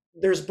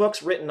there's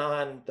books written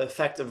on the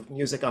effect of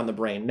music on the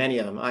brain, many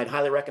of them. I'd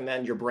highly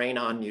recommend Your Brain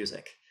on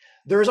Music.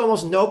 There's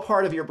almost no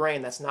part of your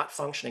brain that's not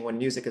functioning when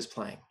music is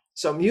playing.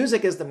 So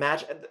music is the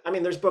match. I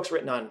mean, there's books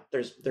written on,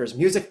 there's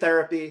music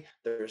therapy,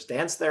 there's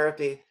dance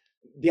therapy.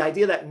 The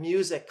idea that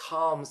music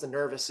calms the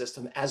nervous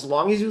system as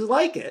long as you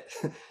like it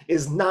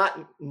is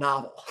not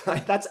novel.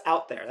 That's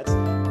out there. That's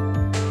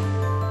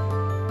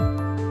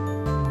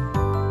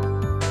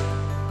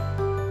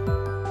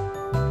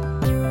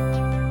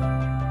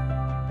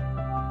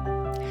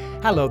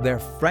Hello there,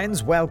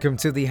 friends. Welcome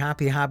to the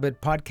Happy Habit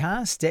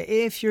podcast.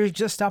 If you're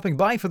just stopping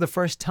by for the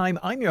first time,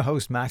 I'm your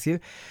host, Matthew.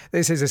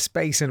 This is a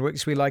space in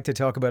which we like to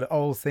talk about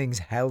all things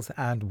health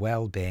and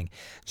well-being.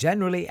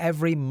 Generally,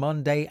 every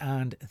Monday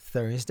and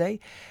Thursday.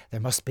 There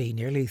must be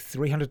nearly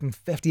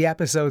 350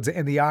 episodes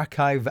in the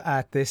archive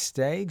at this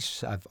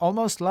stage. I've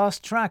almost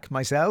lost track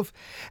myself.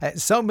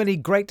 So many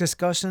great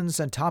discussions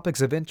and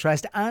topics of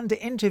interest and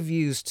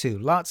interviews too.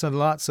 Lots and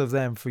lots of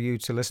them for you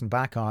to listen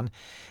back on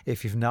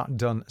if you've not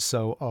done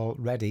so already.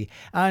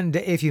 And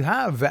if you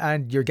have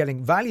and you're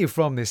getting value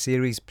from this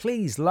series,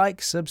 please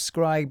like,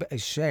 subscribe,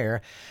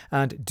 share,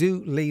 and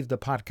do leave the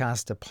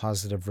podcast a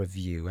positive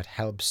review. It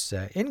helps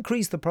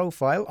increase the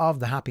profile of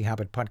the Happy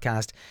Habit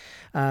podcast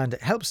and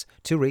helps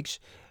to reach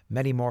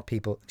many more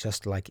people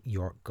just like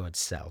your good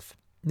self.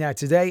 Now,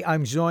 today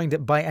I'm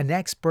joined by an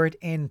expert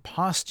in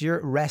posture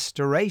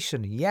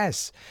restoration.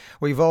 Yes,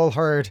 we've all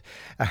heard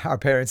our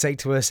parents say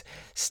to us,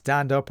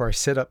 stand up or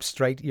sit up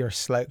straight, you're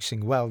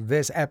slouching. Well,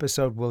 this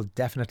episode will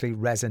definitely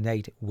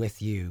resonate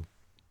with you.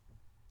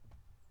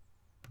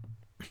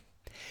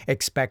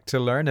 Expect to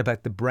learn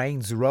about the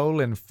brain's role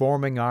in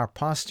forming our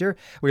posture.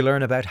 We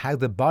learn about how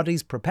the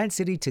body's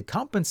propensity to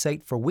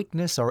compensate for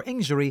weakness or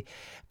injury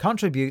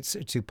contributes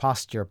to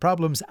posture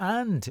problems.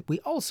 And we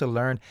also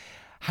learn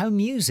how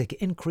music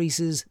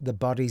increases the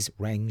body's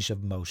range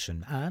of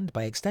motion and,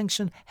 by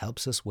extension,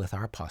 helps us with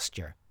our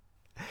posture.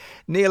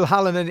 Neal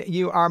Hallinan,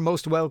 you are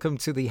most welcome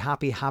to the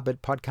Happy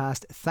Habit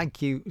podcast.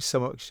 Thank you so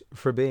much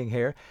for being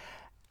here.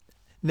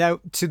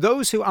 Now, to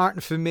those who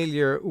aren't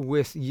familiar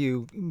with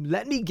you,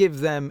 let me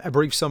give them a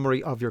brief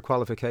summary of your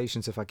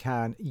qualifications if I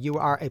can. You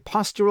are a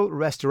Postural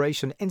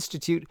Restoration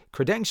Institute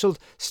credentialed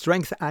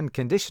strength and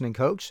conditioning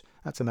coach.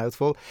 That's a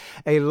mouthful.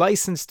 A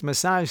licensed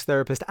massage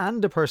therapist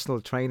and a personal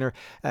trainer.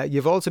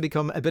 You've also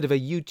become a bit of a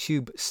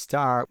YouTube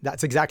star.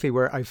 That's exactly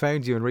where I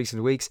found you in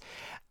recent weeks.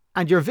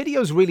 And your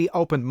videos really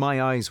opened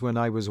my eyes when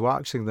I was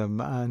watching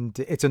them. And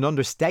it's an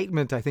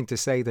understatement, I think, to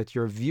say that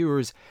your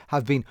viewers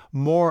have been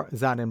more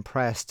than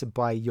impressed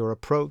by your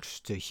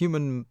approach to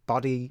human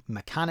body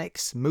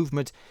mechanics,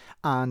 movement,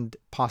 and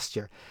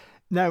posture.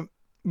 Now,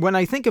 when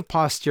I think of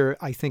posture,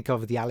 I think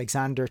of the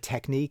Alexander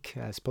technique.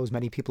 I suppose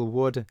many people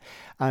would.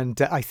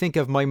 And I think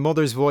of my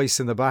mother's voice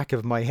in the back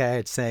of my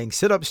head saying,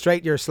 sit up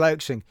straight, you're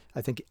slouching.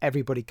 I think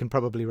everybody can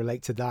probably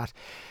relate to that.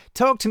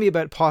 Talk to me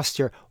about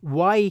posture.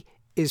 Why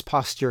is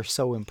posture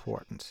so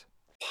important?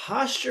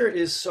 Posture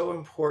is so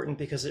important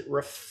because it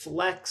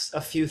reflects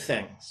a few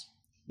things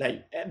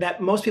that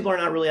most people are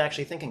not really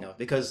actually thinking of.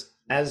 Because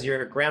as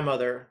your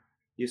grandmother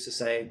used to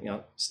say,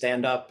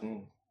 stand up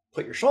and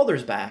put your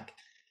shoulders back,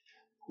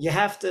 you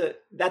have to,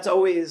 that's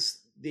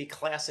always the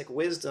classic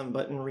wisdom.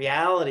 But in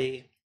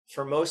reality,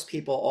 for most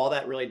people, all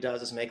that really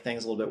does is make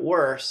things a little bit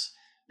worse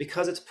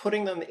because it's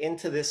putting them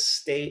into this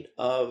state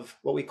of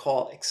what we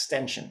call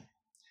extension.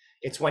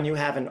 It's when you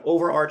have an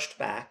overarched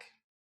back,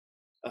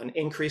 an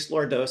increased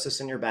lordosis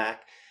in your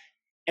back.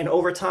 And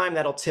over time,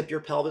 that'll tip your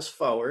pelvis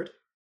forward,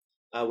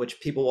 which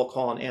people will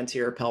call an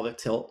anterior pelvic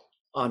tilt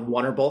on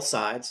one or both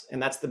sides.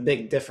 And that's the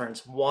big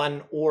difference,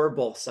 one or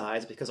both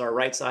sides, because our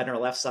right side and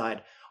our left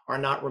side are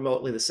not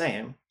remotely the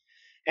same.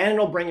 And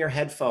it'll bring your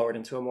head forward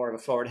into a more of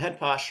a forward head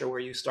posture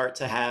where you start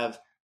to have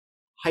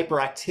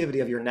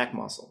hyperactivity of your neck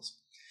muscles.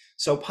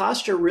 So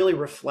posture really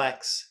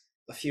reflects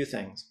a few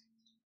things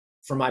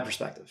from my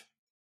perspective.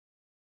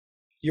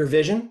 Your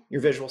vision,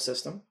 your visual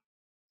system,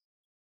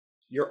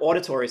 your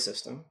auditory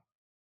system,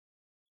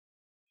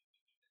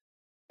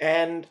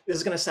 and this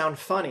is going to sound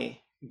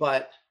funny,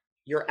 but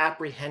your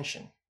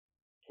apprehension,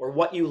 or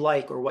what you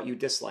like or what you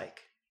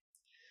dislike,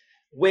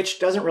 which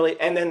doesn't really,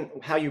 and then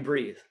how you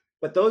breathe.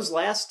 But those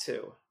last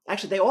two,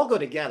 actually, they all go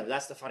together.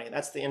 That's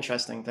the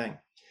interesting thing.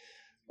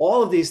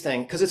 All of these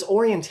things, because it's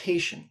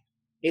orientation.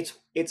 It's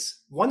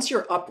once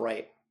you're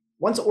upright,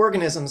 once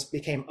organisms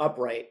became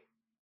upright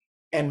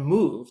and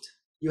moved,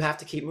 you have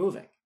to keep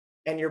moving.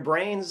 And your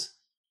brain's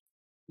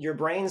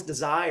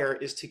desire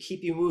is to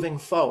keep you moving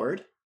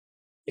forward,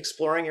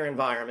 exploring your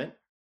environment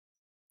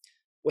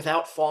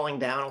without falling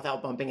down,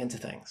 without bumping into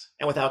things,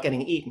 and without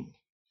getting eaten.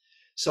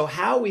 So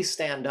how we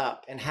stand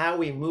up and how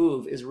we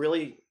move is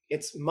really,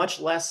 it's much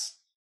less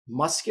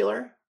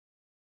muscular.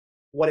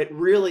 What it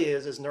really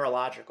is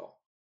neurological.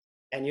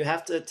 And you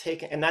have to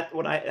take, and that's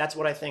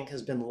what I think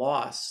has been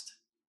lost.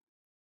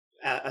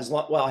 I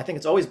think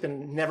it's always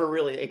been never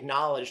really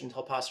acknowledged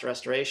until posture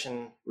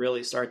restoration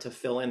really started to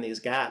fill in these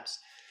gaps.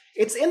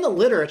 It's in the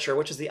literature,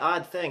 which is the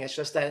odd thing. It's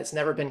just that it's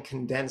never been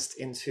condensed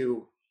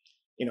into,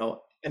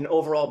 an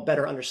overall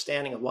better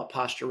understanding of what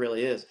posture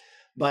really is.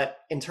 But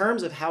in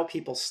terms of how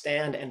people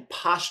stand and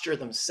posture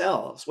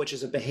themselves, which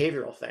is a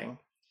behavioral thing,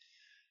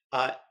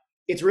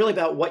 it's really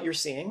about what you're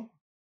seeing,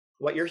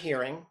 what you're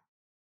hearing,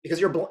 because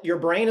your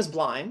brain is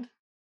blind.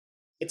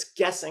 It's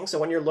guessing. So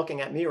when you're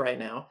looking at me right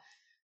now,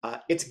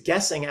 it's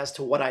guessing as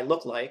to what I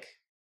look like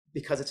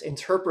because it's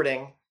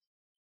interpreting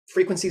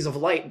frequencies of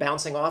light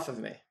bouncing off of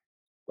me,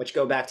 which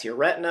go back to your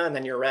retina, and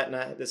then your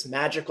retina, this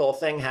magical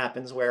thing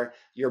happens where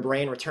your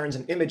brain returns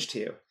an image to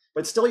you,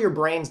 but it's still your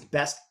brain's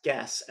best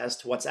guess as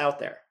to what's out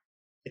there.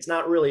 It's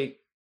not really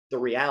the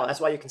reality.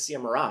 That's why you can see a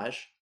mirage,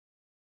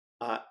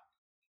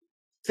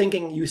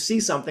 thinking you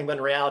see something, but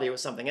in reality it was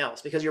something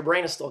else, because your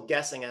brain is still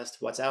guessing as to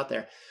what's out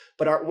there.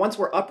 But once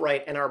we're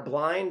upright and our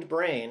blind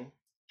brain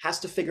has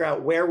to figure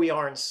out where we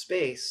are in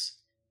space,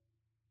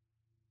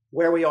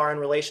 where we are in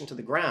relation to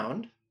the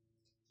ground,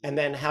 and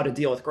then how to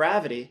deal with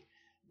gravity,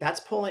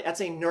 that's a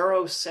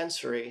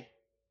neurosensory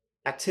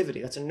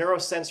activity. That's a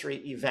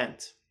neurosensory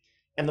event.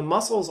 And the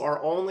muscles are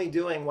only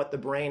doing what the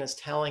brain is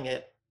telling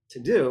it to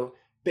do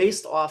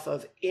based off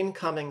of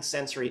incoming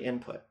sensory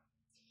input.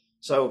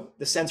 So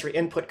the sensory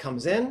input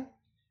comes in,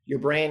 your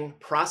brain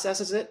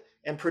processes it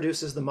and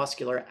produces the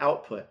muscular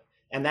output.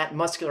 And that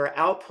muscular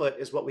output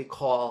is what we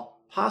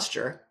call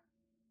posture.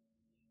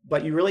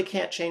 But you really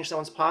can't change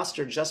someone's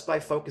posture just by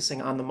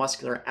focusing on the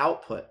muscular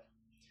output.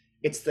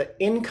 It's the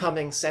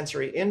incoming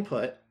sensory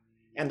input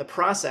and the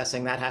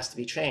processing that has to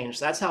be changed.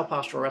 That's how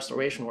postural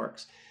restoration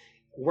works.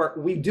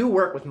 We do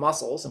work with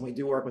muscles and we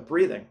do work with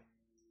breathing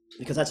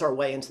because that's our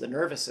way into the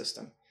nervous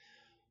system.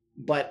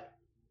 But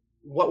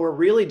what we're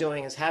really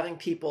doing is having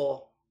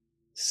people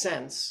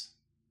sense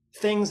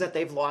things that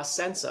they've lost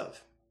sense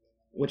of,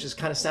 which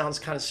sounds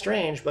kind of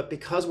strange, but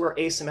because we're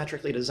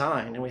asymmetrically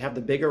designed and we have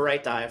the bigger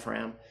right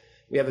diaphragm,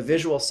 we have a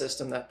visual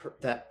system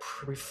that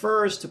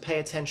prefers to pay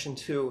attention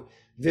to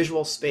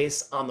visual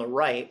space on the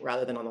right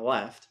rather than on the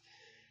left.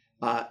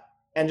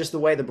 And just the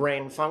way the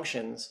brain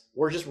functions,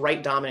 we're just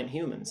right dominant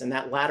humans. And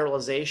that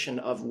lateralization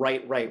of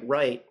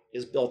right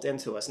is built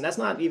into us. And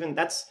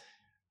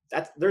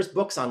there's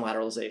books on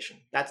lateralization.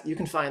 You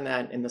can find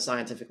that in the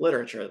scientific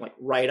literature, like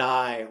right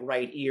eye,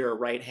 right ear,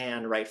 right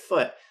hand, right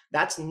foot.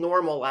 That's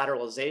normal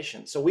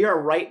lateralization. So we are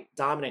right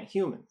dominant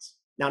humans.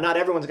 Now, not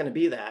everyone's going to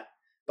be that,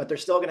 but they're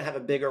still going to have a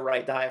bigger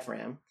right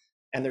diaphragm.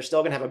 And they're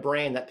still going to have a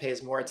brain that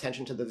pays more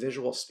attention to the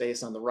visual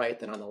space on the right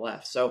than on the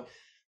left. So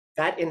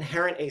that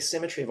inherent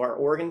asymmetry of our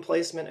organ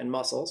placement and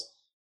muscles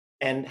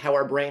and how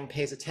our brain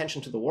pays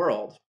attention to the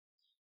world,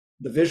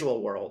 the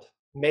visual world,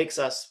 makes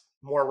us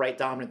more right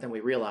dominant than we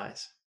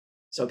realize.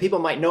 So people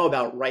might know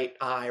about right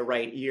eye,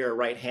 right ear,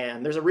 right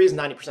hand. There's a reason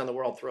 90% of the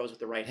world throws with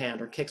the right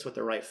hand or kicks with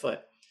the right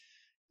foot.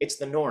 It's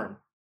the norm.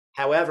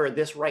 However,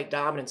 this right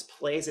dominance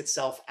plays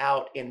itself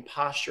out in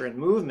posture and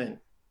movement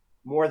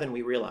more than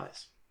we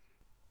realize.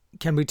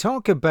 Can we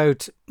talk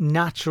about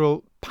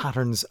natural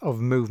patterns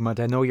of movement?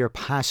 I know you're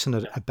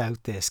passionate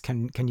about this.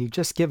 Can you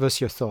just give us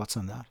your thoughts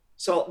on that?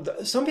 So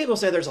some people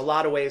say there's a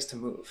lot of ways to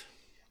move.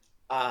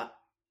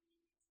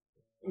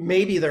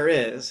 Maybe there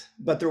is,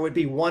 but there would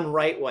be one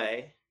right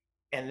way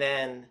and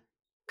then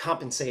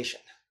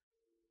compensation.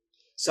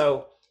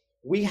 So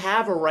we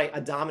have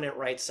a dominant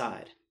right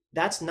side.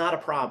 That's not a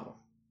problem.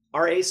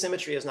 Our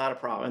asymmetry is not a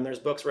problem. And there's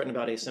books written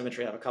about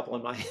asymmetry. I have a couple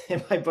in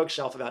my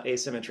bookshelf about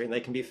asymmetry, and they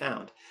can be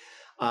found.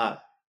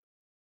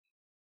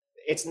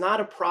 It's not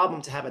a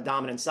problem to have a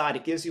dominant side.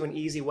 It gives you an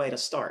easy way to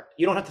start.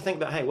 You don't have to think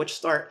about, hey, which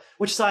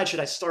side should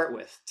I start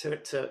with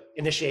to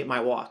initiate my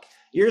walk?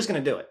 You're just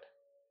going to do it.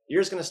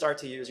 You're just going to start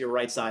to use your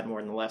right side more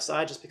than the left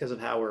side just because of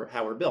how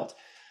we're built.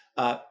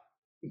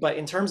 But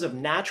in terms of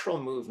natural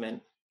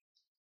movement,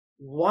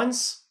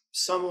 once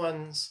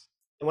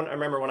I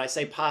remember when I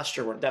say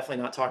posture, we're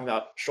definitely not talking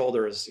about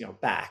shoulders,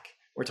 back.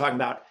 We're talking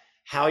about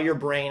how your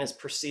brain is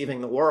perceiving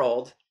the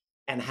world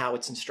and how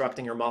it's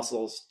instructing your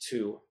muscles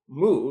to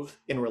move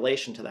in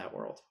relation to that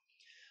world.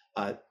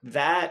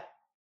 That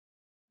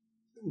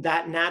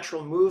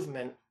natural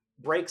movement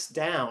breaks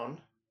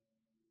down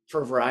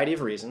for a variety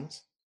of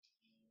reasons.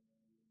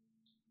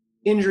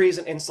 Injuries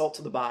and insult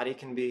to the body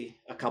can be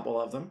a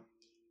couple of them.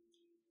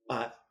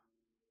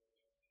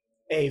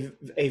 A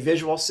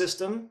visual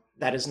system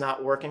that is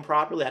not working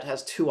properly, that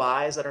has two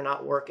eyes that are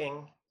not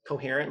working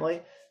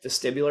coherently,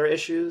 vestibular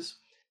issues,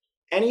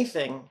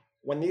 anything.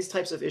 When these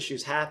types of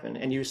issues happen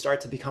and you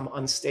start to become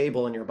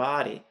unstable in your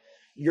body,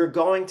 you're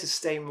going to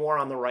stay more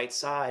on the right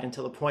side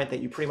until the point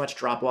that you pretty much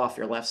drop off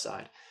your left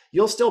side.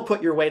 You'll still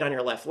put your weight on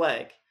your left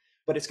leg,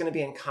 but it's going to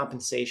be in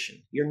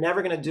compensation. You're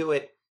never going to do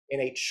it in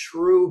a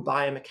true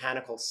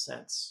biomechanical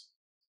sense.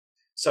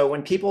 So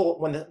when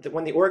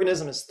the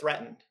organism is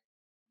threatened,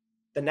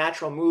 the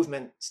natural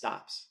movement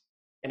stops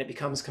and it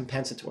becomes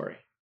compensatory.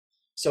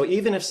 So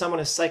even if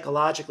someone is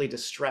psychologically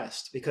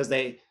distressed because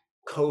they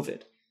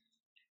COVID,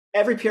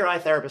 every PRI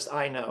therapist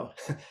I know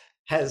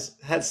has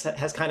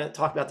kind of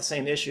talked about the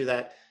same issue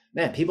that,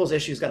 man, people's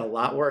issues got a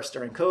lot worse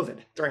during COVID,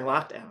 during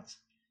lockdowns,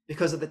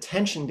 because of the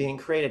tension being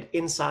created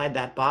inside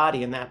that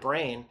body and that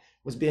brain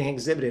was being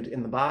exhibited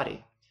in the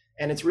body.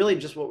 And it's really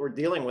just what we're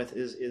dealing with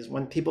is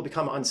when people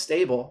become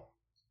unstable,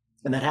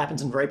 and that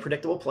happens in very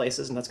predictable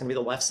places, and that's going to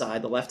be the left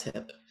side, the left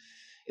hip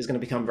is going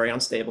to become very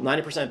unstable.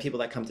 90% of people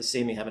that come to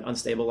see me have an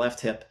unstable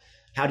left hip.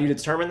 How do you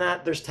determine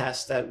that? There's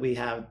tests that we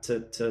have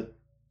to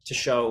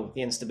show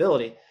the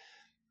instability.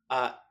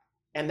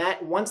 And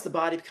that once the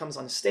body becomes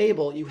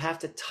unstable, you have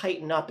to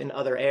tighten up in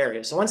other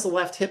areas. So once the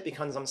left hip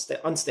becomes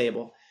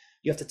unstable,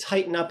 you have to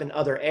tighten up in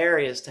other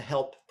areas to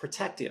help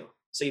protect you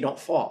so you don't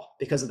fall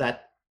because of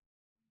that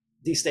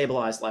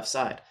destabilized left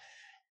side.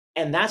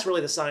 And that's really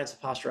the science of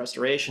posture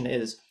restoration,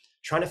 is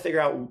trying to figure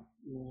out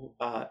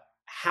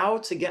how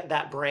to get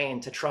that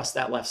brain to trust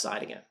that left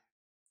side again.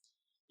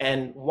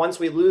 And once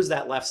we lose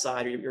that left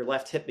side, or your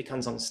left hip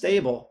becomes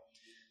unstable,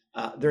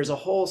 there's a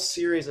whole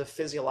series of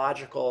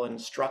physiological and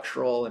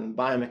structural and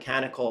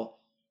biomechanical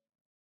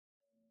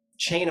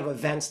chain of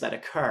events that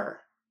occur.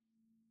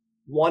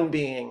 One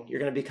being, you're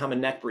going to become a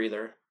neck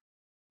breather.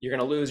 You're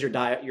going to lose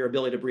your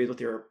ability to breathe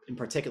with in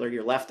particular,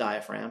 your left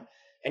diaphragm,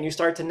 and you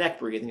start to neck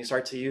breathe, and you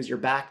start to use your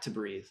back to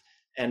breathe.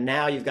 And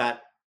now you've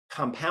got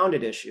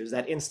compounded issues.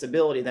 That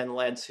instability then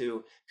led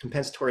to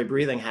compensatory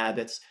breathing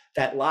habits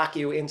that lock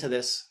you into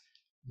this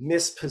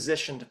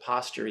mispositioned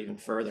posture even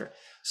further.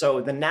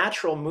 So the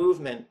natural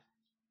movement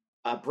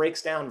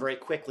breaks down very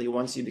quickly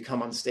once you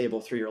become unstable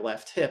through your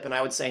left hip. And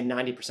I would say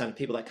 90% of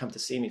people that come to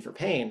see me for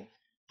pain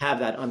have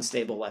that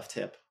unstable left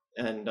hip.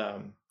 And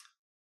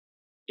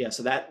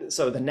so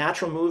the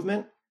natural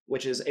movement,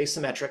 which is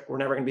asymmetric, we're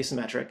never going to be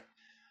symmetric,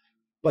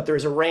 but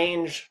there's a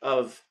range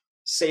of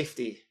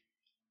safety,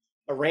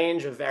 a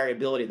range of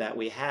variability that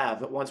we have.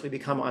 But once we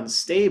become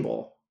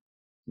unstable,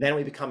 then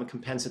we become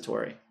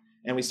compensatory.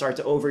 And we start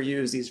to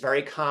overuse these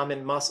very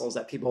common muscles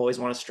that people always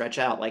want to stretch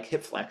out, like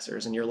hip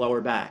flexors in your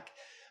lower back.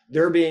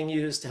 They're being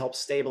used to help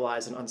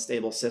stabilize an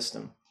unstable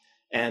system.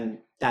 And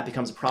that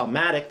becomes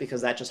problematic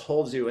because that just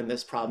holds you in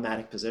this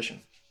problematic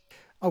position.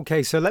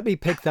 Okay, so let me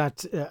pick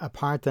that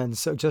apart then.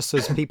 So just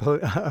as people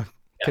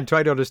can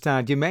try to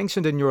understand, you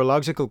mentioned a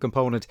neurological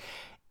component.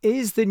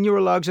 Is the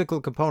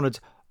neurological component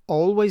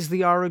always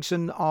the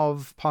origin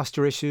of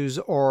posture issues,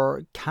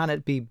 or can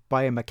it be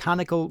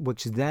biomechanical,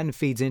 which then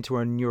feeds into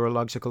a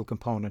neurological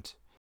component?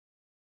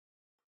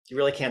 You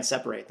really can't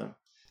separate them.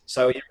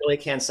 So you really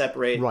can't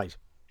separate Right.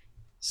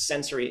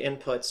 sensory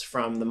inputs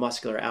from the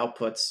muscular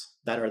outputs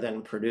that are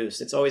then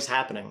produced. It's always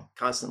happening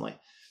constantly.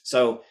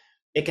 So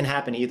it can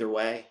happen either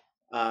way.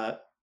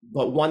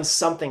 But once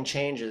something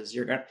changes,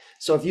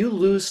 so if you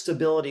lose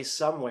stability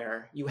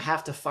somewhere, you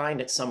have to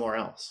find it somewhere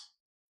else.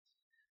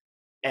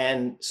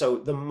 And so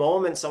the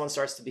moment someone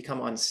starts to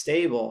become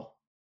unstable,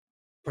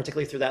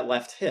 particularly through that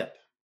left hip,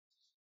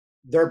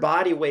 their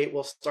body weight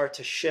will start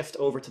to shift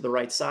over to the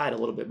right side a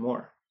little bit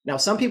more. Now,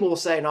 some people will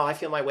say, no, I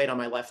feel my weight on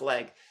my left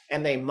leg.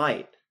 And they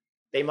might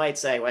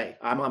say, wait,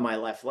 I'm on my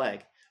left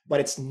leg,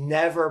 but it's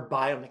never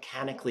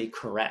biomechanically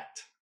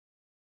correct.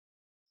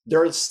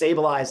 They're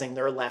stabilizing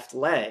their left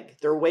leg.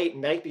 Their weight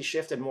might be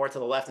shifted more to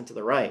the left and to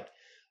the right,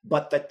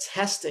 but the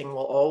testing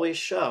will always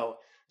show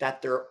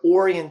that their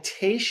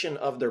orientation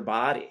of their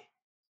body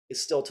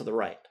is still to the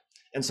right.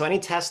 And so any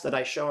test that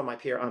I show on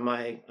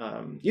my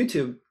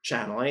YouTube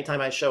channel, anytime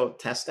I show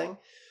testing,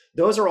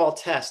 those are all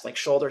tests like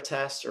shoulder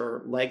tests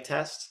or leg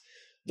tests.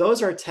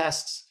 Those are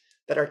tests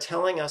that are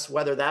telling us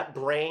whether that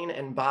brain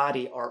and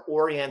body are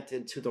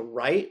oriented to the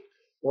right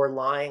or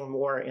lying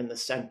more in the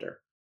center.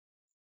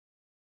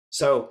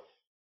 So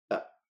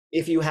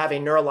if you have a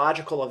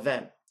neurological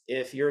event,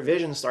 if your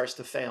vision starts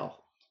to fail,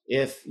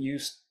 if you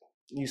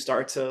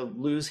start to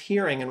lose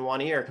hearing in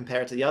one ear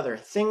compared to the other,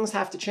 things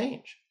have to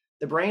change.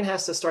 The brain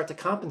has to start to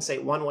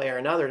compensate one way or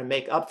another to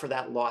make up for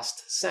that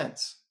lost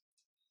sense.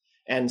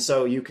 And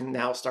so you can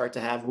now start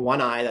to have one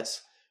eye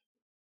that's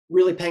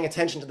really paying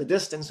attention to the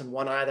distance and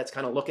one eye that's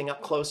kind of looking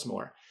up close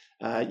more.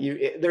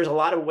 There's a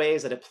lot of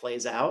ways that it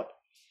plays out.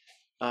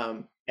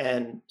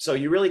 And so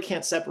you really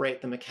can't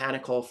separate the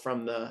mechanical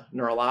from the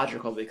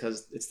neurological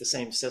because it's the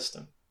same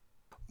system.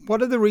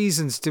 What are the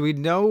reasons, do we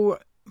know,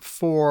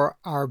 for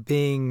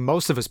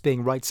most of us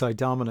being right side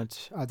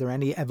dominant? Are there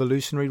any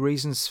evolutionary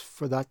reasons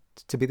for that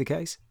to be the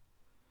case?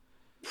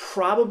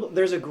 Probably.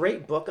 There's a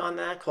great book on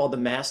that called The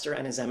Master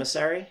and His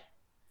Emissary.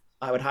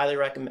 I would highly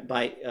recommend,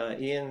 by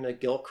Ian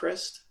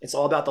McGilchrist. It's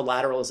all about the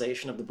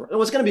lateralization of the brain. It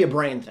was going to be a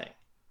brain thing.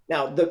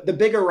 Now, the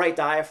bigger right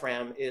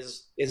diaphragm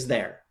is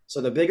there. So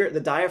the bigger the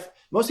diaphragm,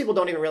 most people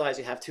don't even realize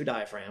you have two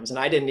diaphragms, and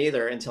I didn't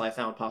either until I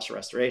found posture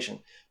restoration.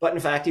 But in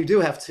fact, you do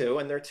have two,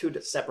 and they're two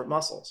separate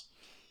muscles.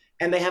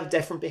 And they have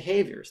different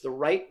behaviors. The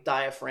right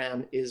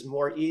diaphragm is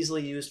more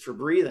easily used for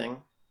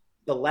breathing.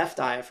 The left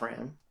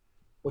diaphragm,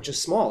 which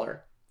is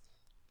smaller,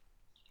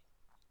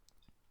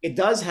 it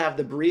does have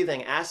the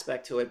breathing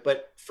aspect to it,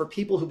 but for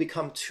people who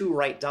become too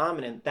right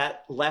dominant,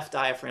 that left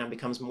diaphragm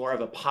becomes more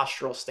of a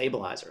postural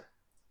stabilizer.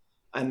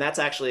 And that's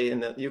actually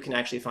you can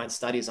actually find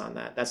studies on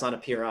that. That's not a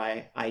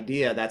PRI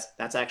idea.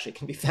 That's actually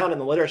can be found in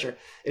the literature.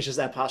 It's just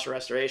that posture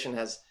restoration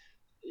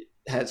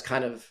has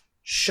kind of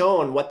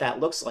shown what that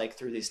looks like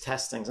through these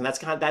testings. And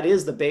that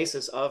is the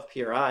basis of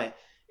PRI,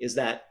 is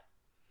that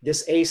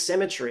this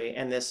asymmetry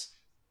and this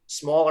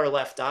smaller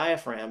left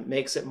diaphragm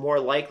makes it more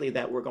likely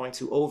that we're going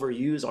to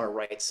overuse our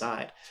right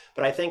side.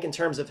 But I think in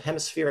terms of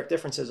hemispheric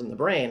differences in the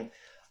brain,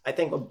 I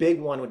think a big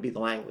one would be the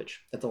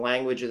language. That the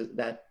language is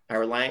that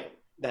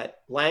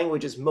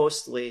language is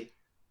mostly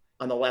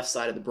on the left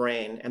side of the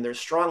brain, and there's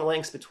strong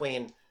links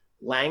between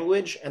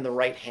language and the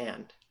right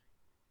hand,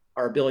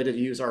 our ability to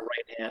use our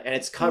right hand, and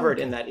it's covered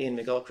in Okay. that Ian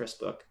McGilchrist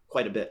book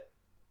quite a bit.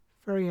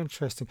 Very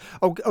interesting.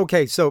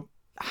 Okay, so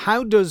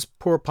how does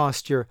poor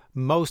posture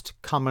most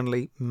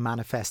commonly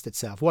manifest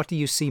itself? What do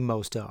you see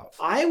most of?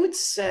 I would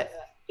say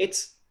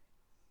it's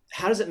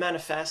how does it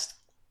manifest?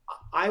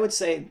 I would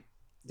say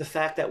the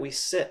fact that we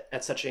sit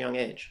at such a young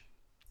age.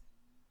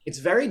 It's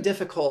very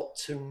difficult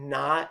to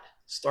not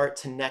start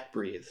to neck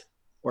breathe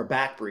or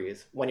back breathe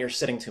when you're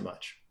sitting too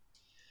much.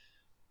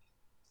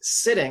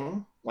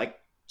 Sitting, like,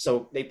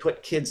 so they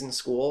put kids in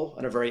school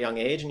at a very young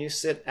age and you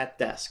sit at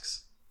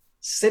desks.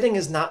 Sitting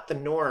is not the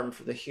norm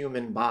for the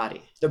human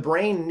body. The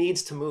brain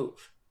needs to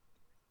move.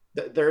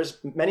 There's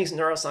many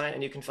neuroscience,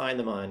 and you can find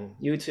them on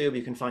YouTube,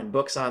 you can find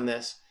books on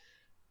this,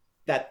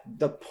 that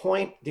the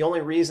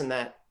only reason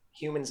that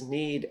humans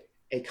need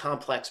a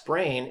complex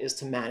brain is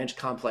to manage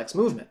complex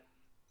movement.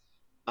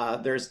 I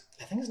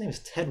think his name is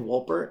Ted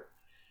Wolpert,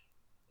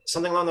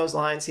 something along those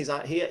lines. He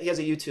has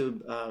a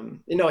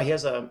YouTube, he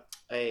has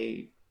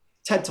a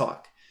TED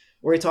talk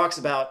where he talks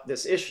about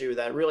this issue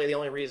that really the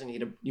only reason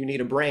you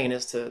need a brain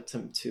is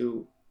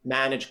to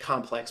manage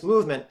complex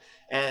movement.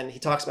 And he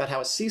talks about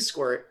how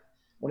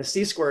when a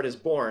sea squirt is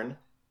born,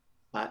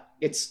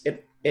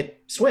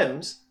 it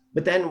swims,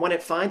 but then when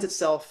it finds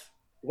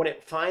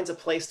a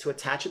place to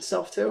attach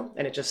itself to,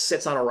 and it just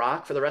sits on a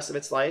rock for the rest of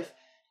its life,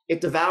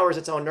 it devours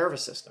its own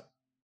nervous system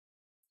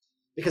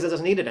because it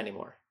doesn't need it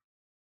anymore.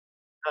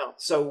 No.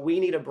 So we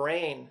need a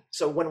brain.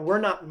 So when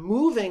we're not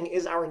moving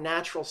is our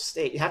natural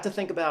state. You have to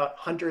think about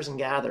hunters and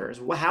gatherers.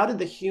 How did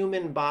the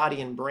human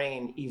body and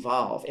brain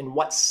evolve? In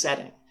what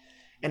setting?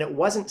 And it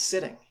wasn't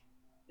sitting.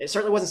 It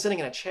certainly wasn't sitting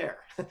in a chair.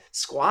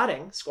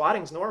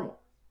 Squatting's normal.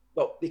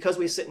 But because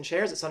we sit in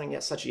chairs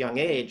at such a young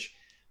age,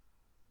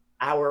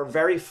 our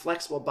very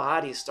flexible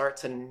bodies start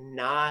to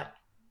not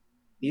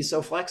be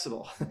so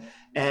flexible.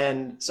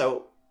 And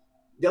so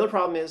the other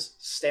problem is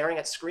staring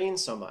at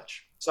screens so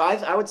much. So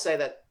I would say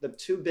that the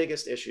two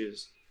biggest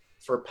issues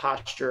for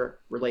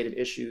posture related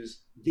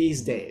issues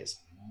these days,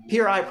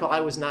 PRI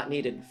probably was not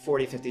needed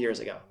 40, 50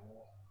 years ago.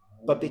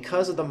 But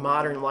because of the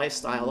modern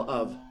lifestyle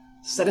of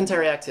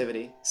sedentary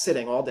activity,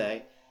 sitting all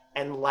day,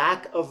 and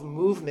lack of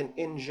movement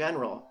in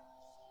general,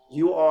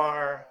 you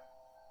are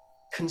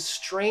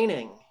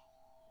constraining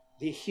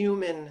the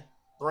human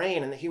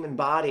brain and the human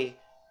body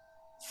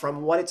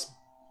from what it's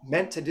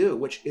meant to do,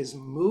 which is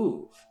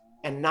move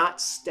and not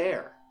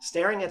stare.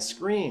 Staring at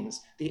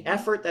screens, the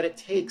effort that it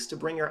takes to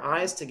bring your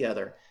eyes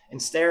together and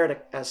stare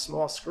at a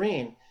small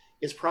screen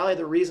is probably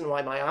the reason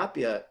why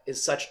myopia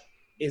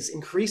is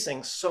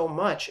increasing so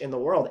much in the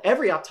world.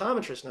 Every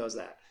optometrist knows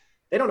that.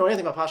 They don't know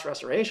anything about posture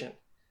restoration,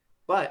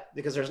 but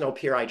because there's no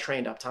PRI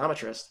trained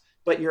optometrist,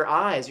 but your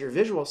eyes, your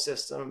visual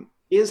system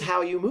is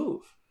how you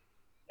move.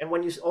 And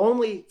when you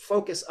only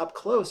focus up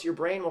close, your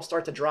brain will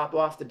start to drop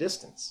off the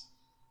distance.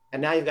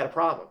 And now you've got a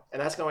problem.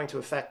 And that's going to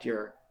affect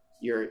your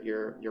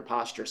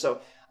posture. So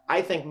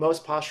I think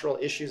most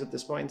postural issues at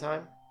this point in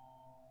time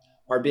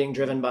are being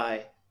driven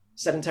by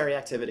sedentary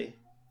activity.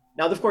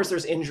 Now, of course,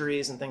 there's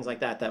injuries and things like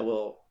that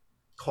will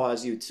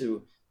cause you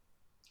to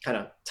kind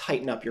of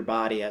tighten up your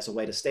body as a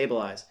way to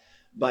stabilize.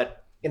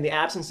 But in the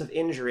absence of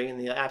injury, in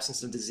the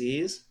absence of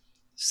disease,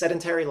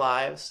 sedentary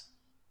lives,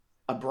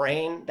 a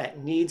brain that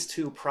needs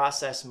to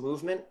process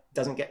movement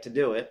doesn't get to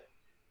do it.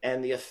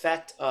 And the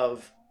effect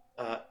of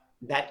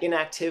that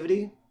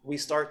inactivity, we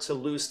start to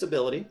lose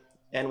stability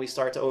and we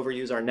start to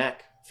overuse our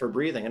neck for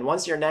breathing. And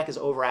once your neck is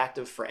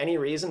overactive for any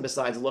reason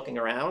besides looking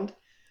around,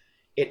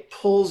 it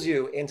pulls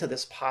you into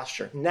this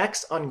posture.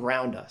 Necks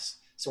unground us.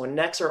 So when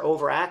necks are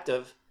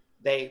overactive,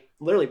 they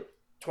literally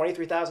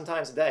 23,000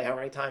 times a day, how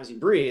many times you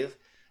breathe,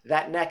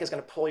 that neck is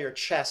going to pull your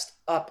chest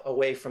up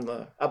from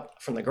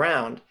the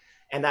ground,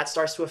 and that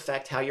starts to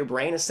affect how your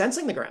brain is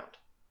sensing the ground.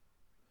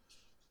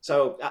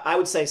 So I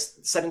would say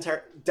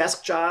sedentary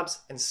desk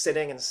jobs and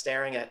sitting and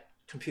staring at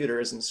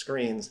computers and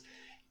screens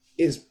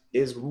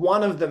is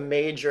one of the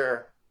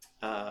major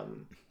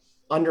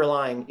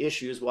underlying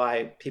issues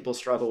why people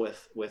struggle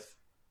with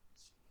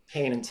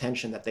pain and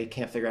tension that they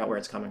can't figure out where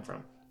it's coming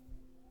from.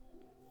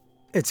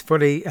 It's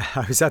funny,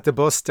 I was at the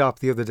bus stop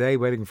the other day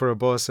waiting for a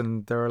bus,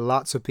 and there are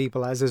lots of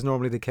people, as is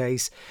normally the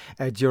case,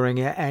 during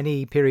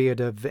any period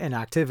of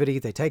inactivity.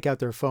 They take out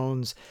their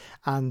phones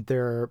and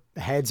their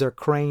heads are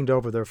craned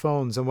over their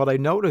phones. And what I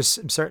notice,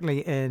 certainly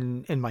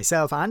in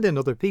myself and in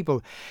other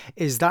people,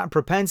 is that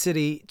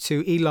propensity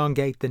to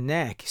elongate the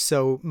neck.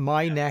 So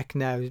my neck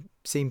now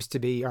seems to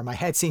be, or my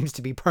head seems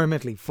to be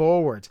permanently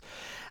forward.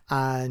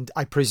 And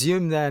I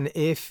presume then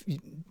if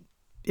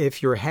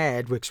your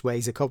head, which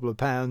weighs a couple of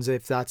pounds,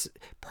 if that's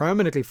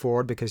permanently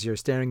forward because you're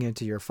staring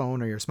into your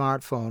phone or your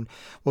smartphone,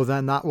 well,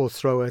 then that will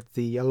throw it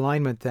the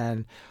alignment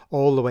then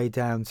all the way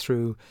down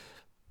through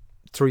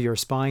through your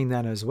spine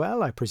then as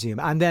well, I presume.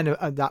 And then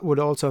that would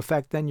also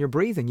affect then your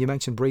breathing. You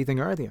mentioned breathing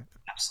earlier.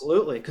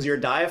 Absolutely, because your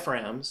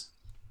diaphragms,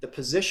 the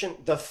position,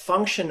 the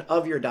function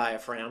of your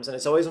diaphragms, and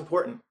it's always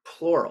important,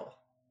 plural.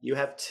 You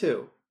have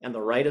two, and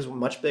the right is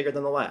much bigger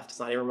than the left. It's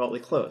not even remotely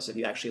close if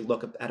you actually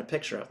look at a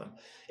picture of them.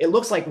 It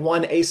looks like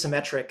one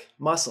asymmetric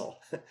muscle,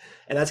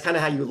 and that's kind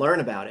of how you learn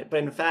about it. But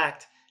in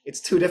fact, it's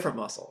two different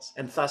muscles,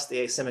 and thus the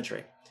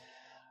asymmetry.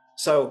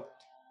 So,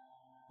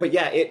 but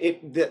yeah,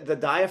 the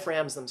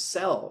diaphragms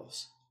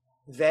themselves,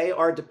 they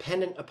are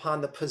dependent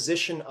upon the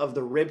position of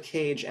the rib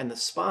cage and the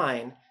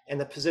spine and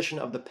the position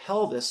of the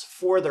pelvis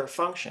for their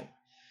function.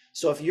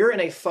 So if you're in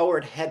a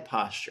forward head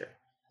posture,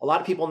 a lot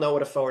of people know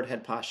what a forward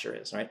head posture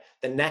is, right?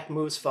 The neck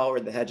moves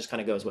forward, the head just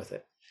kind of goes with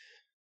it.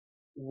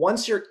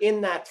 Once you're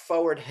in that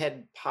forward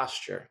head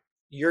posture,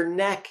 your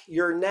neck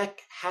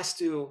has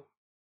to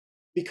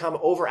become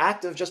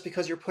overactive just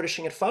because you're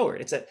pushing it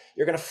forward.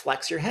 You're going to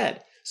flex your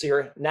head. So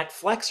your neck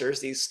flexors,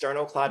 these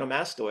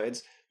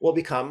sternocleidomastoids, will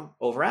become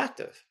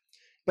overactive.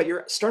 But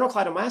your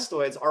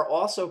sternocleidomastoids are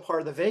also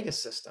part of the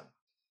vagus system.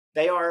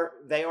 They are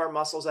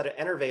muscles that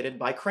are innervated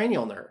by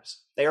cranial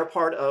nerves. They are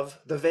part of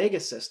the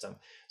vagus system.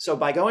 So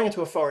by going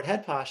into a forward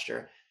head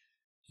posture,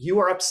 you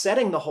are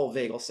upsetting the whole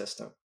vagal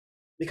system,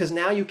 because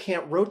now you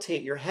can't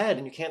rotate your head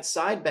and you can't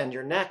side bend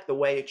your neck the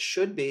way it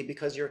should be,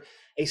 because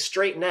a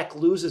straight neck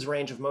loses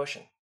range of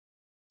motion.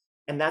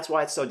 And that's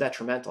why it's so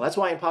detrimental. That's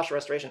why in posture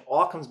restoration,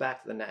 all comes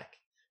back to the neck.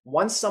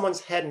 Once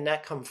someone's head and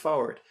neck come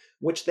forward,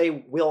 which they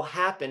will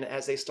happen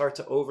as they start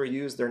to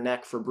overuse their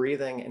neck for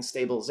breathing and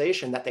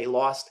stabilization that they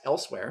lost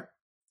elsewhere.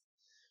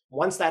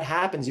 Once that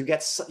happens, you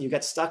get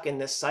stuck in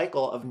this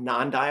cycle of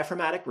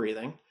non-diaphragmatic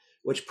breathing,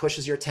 which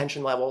pushes your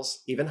tension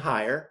levels even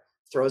higher,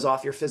 throws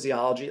off your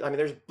physiology. I mean,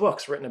 there's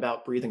books written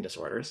about breathing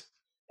disorders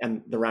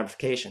and the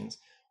ramifications.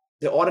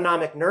 The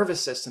autonomic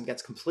nervous system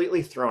gets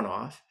completely thrown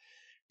off,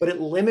 but it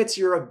limits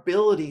your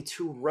ability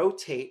to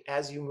rotate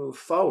as you move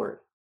forward.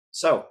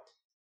 So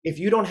if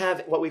you don't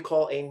have what we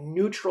call a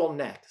neutral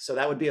neck, so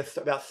that would be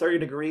about 30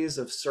 degrees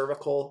of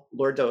cervical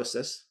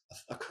lordosis,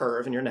 a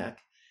curve in your neck.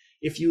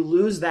 If you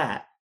lose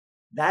that,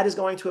 that is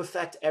going to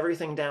affect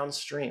everything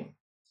downstream.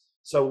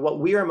 So what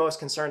we are most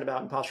concerned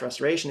about in posture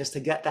restoration is to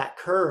get that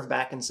curve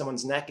back in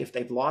someone's neck if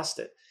they've lost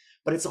it.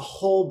 But it's a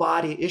whole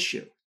body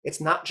issue.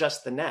 It's not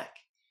just the neck.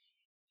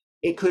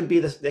 It could be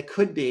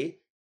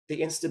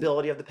the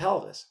instability of the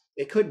pelvis.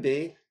 It could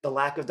be the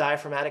lack of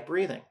diaphragmatic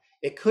breathing.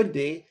 It could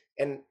be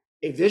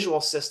a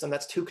visual system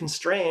that's too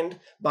constrained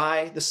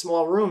by the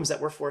small rooms that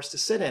we're forced to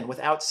sit in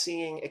without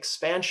seeing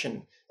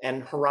expansion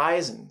and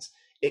horizons.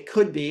 It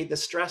could be the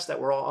stress that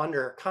we're all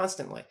under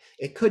constantly.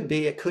 It could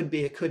be.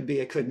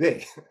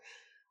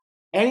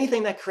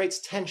 Anything that creates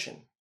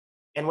tension.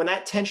 And when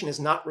that tension is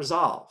not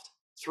resolved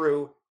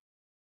through,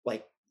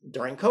 like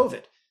during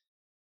COVID,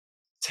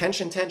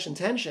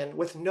 tension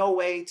with no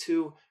way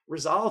to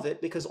resolve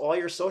it because all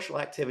your social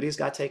activities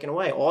got taken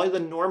away. All of the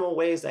normal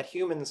ways that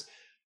humans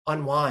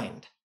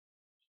unwind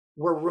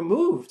were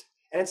removed,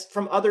 and it's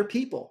from other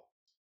people.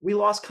 We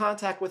lost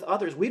contact with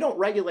others. We don't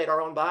regulate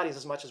our own bodies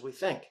as much as we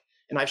think.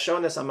 And I've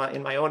shown this in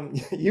my own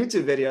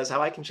YouTube videos,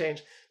 how I can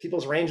change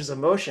people's ranges of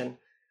motion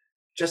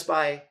just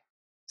by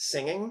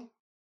singing,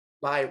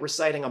 by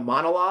reciting a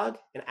monologue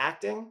and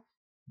acting,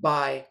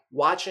 by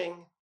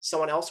watching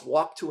someone else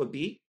walk to a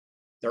beat.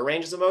 Their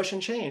ranges of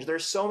motion change.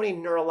 There's so many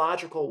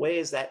neurological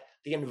ways that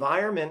the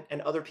environment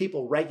and other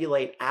people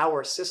regulate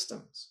our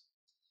systems.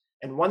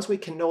 And once we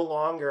can no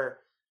longer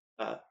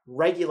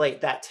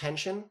regulate that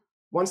tension,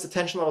 once the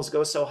tension levels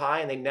go so high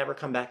and they never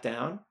come back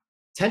down,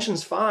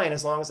 tension's fine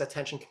as long as that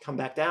tension can come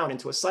back down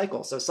into a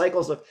cycle. So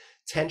cycles of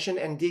tension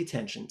and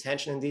detention.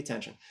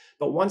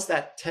 But once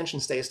that tension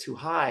stays too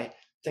high,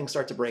 things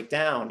start to break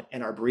down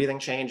and our breathing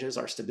changes,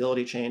 our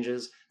stability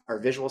changes, our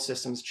visual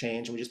systems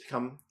change, and we just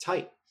become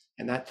tight.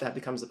 And that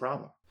becomes the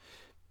problem.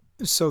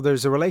 So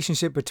there's a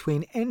relationship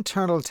between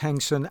internal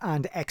tension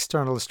and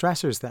external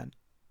stressors then?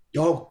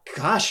 Oh,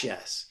 gosh,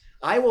 yes.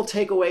 I will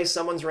take away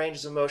someone's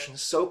ranges of motion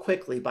so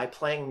quickly by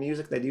playing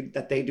music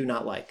that they do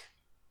not like.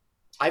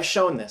 I've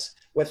shown this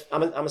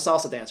I'm a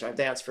salsa dancer. I've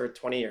danced for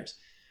 20 years.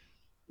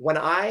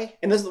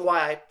 And this is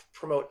why I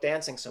promote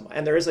dancing so much.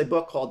 And there is a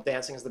book called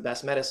Dancing is the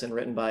Best Medicine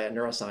written by a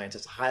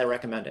neuroscientist. I highly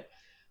recommend it.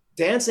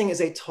 Dancing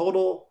is a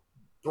total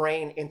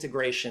brain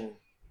integration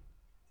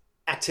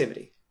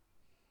activity.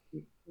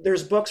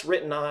 There's books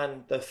written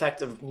on the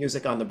effect of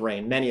music on the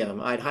brain, many of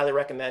them. I'd highly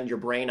recommend Your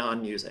Brain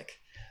on Music.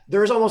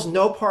 There's almost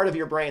no part of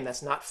your brain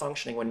that's not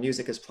functioning when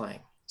music is playing.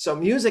 So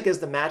music is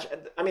the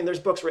magic. I mean, there's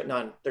books written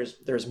on,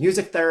 there's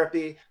music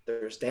therapy,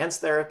 there's dance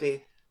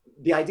therapy.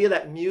 The idea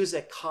that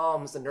music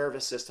calms the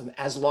nervous system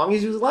as long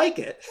as you like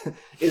it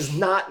is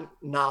not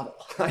novel.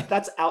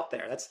 That's out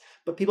there.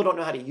 But people don't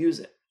know how to use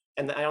it.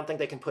 And I don't think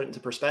they can put it into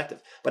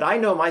perspective. But I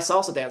know my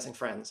salsa dancing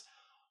friends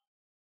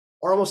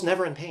are almost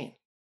never in pain.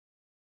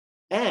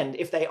 And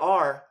if they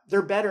are,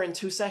 they're better in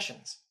 2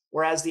 sessions.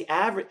 Whereas the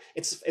average,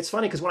 it's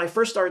funny because when I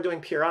first started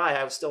doing Pure Eye,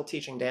 I was still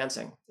teaching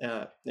dancing,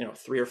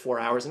 3 or 4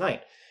 hours a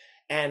night.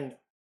 And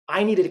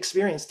I needed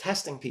experience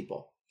testing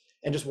people.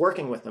 and just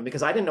working with them,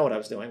 because I didn't know what I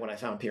was doing when I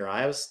found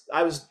PRI.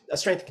 I was a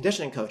strength and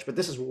conditioning coach, but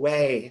this is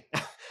way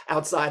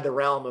outside the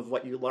realm of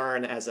what you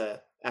learn as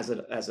a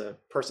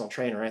personal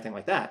trainer or anything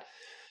like that.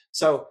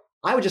 So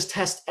I would just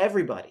test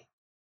everybody.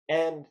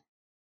 And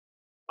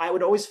I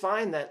would always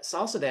find that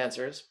salsa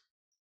dancers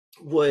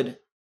would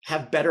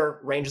have better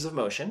ranges of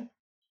motion,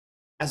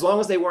 as long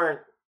as they weren't,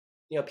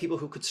 people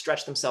who could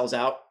stretch themselves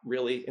out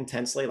really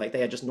intensely, like they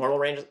had just normal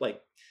ranges,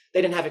 like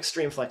they didn't have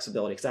extreme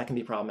flexibility, because that can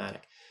be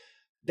problematic.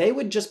 They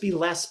would just be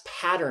less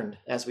patterned,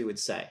 as we would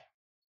say.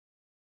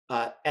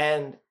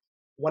 And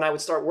when I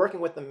would start working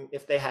with them,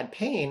 if they had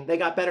pain, they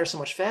got better so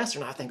much faster.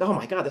 And I think, oh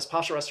my God, this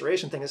postural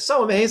restoration thing is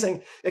so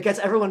amazing. It gets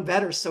everyone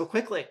better so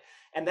quickly.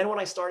 And then when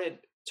I started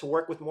to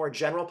work with more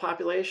general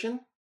population,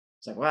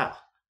 it's like, wow,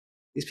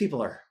 these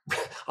people are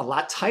a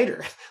lot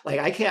tighter. Like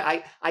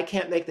I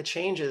can't make the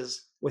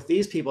changes with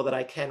these people that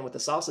I can with the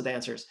salsa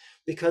dancers,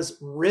 because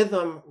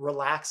rhythm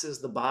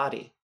relaxes the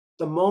body.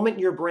 The moment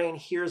your brain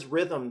hears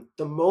rhythm,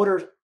 the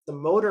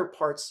motor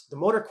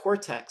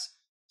cortex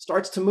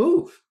starts to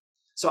move.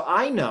 So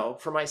I know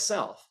for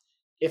myself,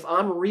 if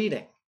I'm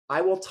reading, I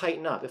will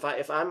tighten up.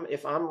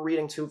 If I'm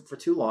reading for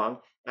too long,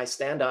 I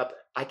stand up,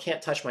 I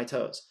can't touch my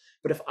toes.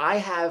 But if I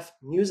have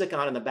music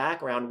on in the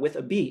background with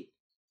a beat,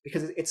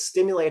 because it's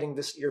stimulating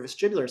your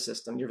vestibular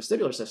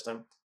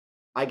system,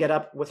 I get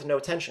up with no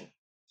tension.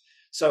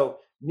 So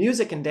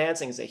music and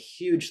dancing is a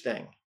huge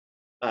thing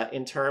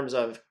in terms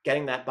of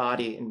getting that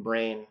body and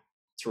brain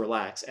to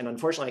relax. And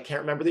unfortunately, I can't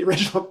remember the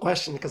original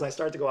question because I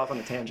started to go off on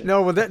a tangent.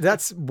 No, well,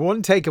 that's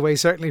one takeaway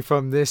certainly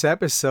from this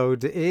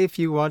episode. If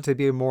you want to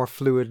be a more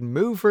fluid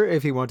mover,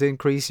 if you want to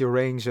increase your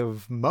range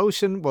of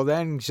motion, well,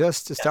 then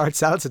just start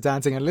salsa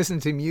dancing and listen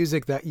to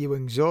music that you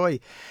enjoy.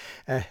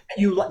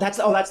 That's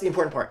the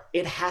important part.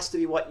 It has to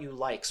be what you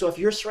like. So if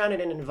you're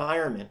surrounded in an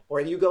environment,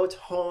 or you go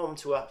home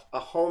to a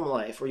home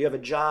life, or you have a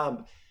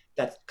job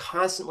that's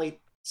constantly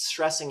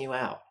stressing you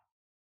out,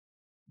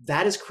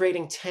 that is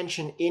creating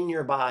tension in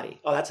your body.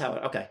 Oh, that's how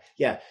okay.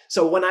 Yeah.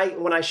 So when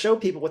I show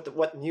people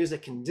what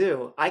music can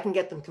do, I can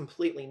get them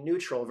completely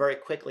neutral very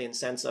quickly, in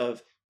sense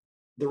of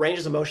the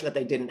ranges of motion that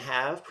they didn't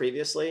have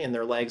previously in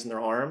their legs and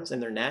their arms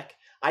and their neck.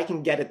 I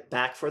can get it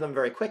back for them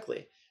very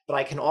quickly, but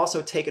I can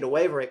also take it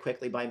away very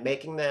quickly by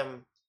making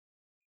them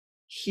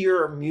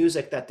hear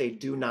music that they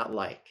do not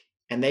like.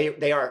 And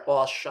they are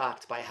all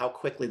shocked by how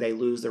quickly they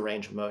lose their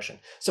range of motion.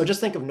 So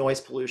just think of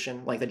noise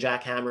pollution, like the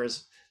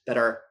jackhammers that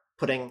are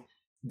putting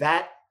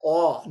that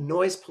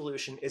noise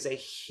pollution is a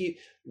huge.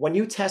 When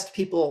you test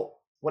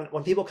people,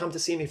 when people come to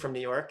see me from New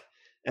York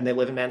and they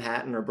live in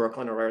Manhattan or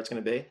Brooklyn or where it's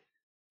going to be,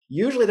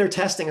 usually their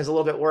testing is a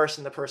little bit worse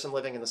than the person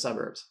living in the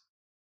suburbs,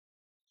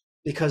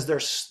 because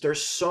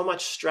there's so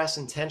much stress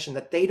and tension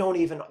that they're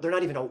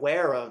not even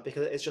aware of,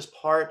 because it's just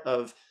part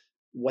of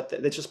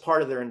it's just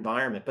part of their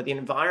environment. But the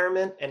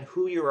environment and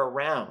who you're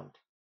around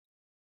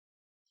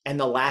and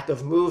the lack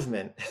of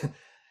movement,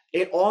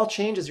 it all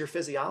changes your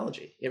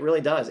physiology. It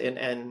really does.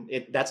 And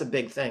that's a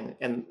big thing.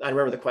 And I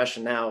remember the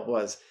question now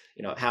was,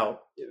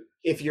 how,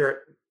 if you're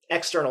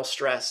external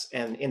stress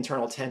and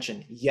internal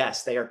tension,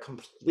 yes, they are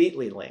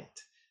completely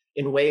linked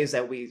in ways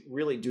that we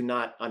really do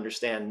not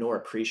understand nor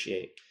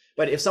appreciate.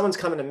 But if someone's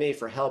coming to me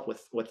for help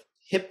with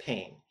hip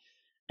pain,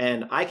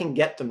 and I can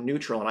get them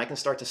neutral and I can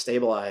start to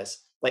stabilize,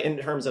 like in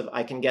terms of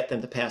I can get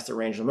them to pass their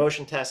range of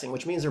motion testing,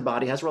 which means their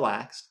body has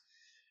relaxed.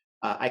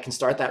 I can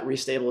start that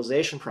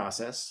restabilization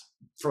process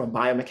from a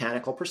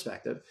biomechanical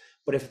perspective.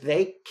 But if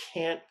they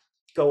can't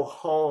go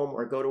home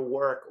or go to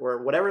work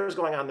or whatever is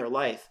going on in their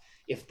life,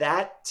 if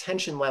that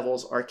tension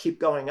levels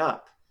keep going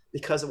up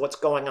because of what's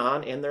going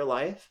on in their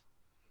life,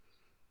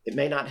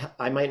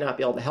 I might not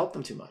be able to help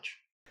them too much.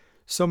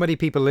 So many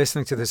people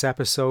listening to this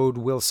episode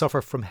will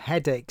suffer from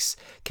headaches.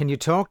 Can you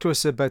talk to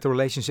us about the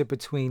relationship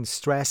between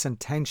stress and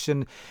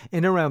tension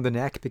in around the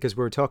neck, because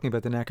we were talking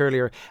about the neck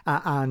earlier,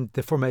 and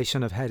the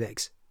formation of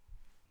headaches?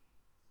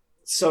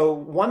 So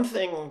one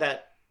thing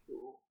that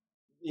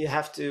you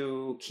have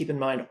to keep in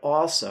mind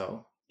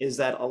also is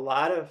that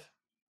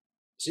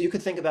so you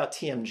could think about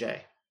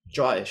TMJ,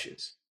 jaw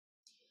issues.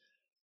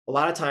 A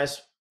lot of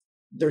times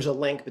there's a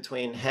link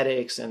between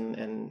headaches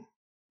and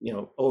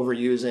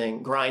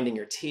overusing, grinding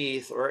your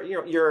teeth, or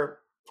your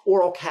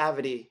oral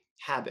cavity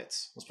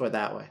habits. Let's put it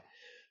that way.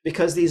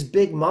 Because these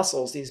big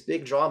muscles, these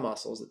big jaw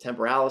muscles, the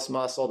temporalis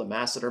muscle, the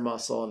masseter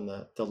muscle, and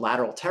the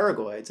lateral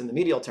pterygoids and the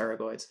medial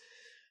pterygoids,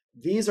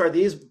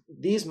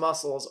 these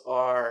muscles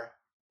are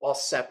all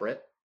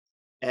separate,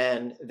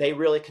 and they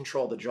really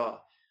control the jaw.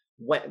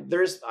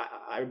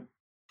 I'm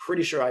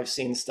pretty sure I've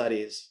seen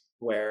studies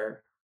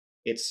where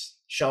it's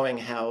showing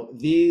how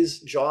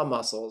these jaw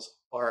muscles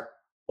are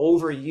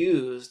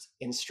overused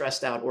in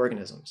stressed out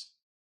organisms,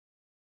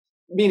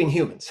 meaning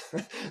humans.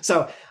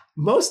 So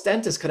most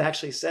dentists could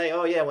actually say,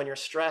 oh yeah, when you're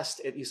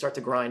stressed, you start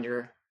to grind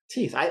your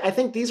teeth. I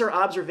think these are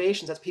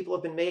observations that people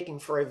have been making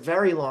for a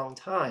very long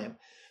time,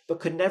 but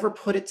could never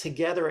put it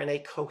together in a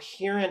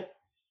coherent,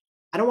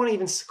 I don't want to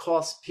even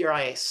call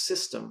PRI a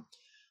system.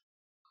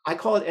 I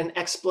call it an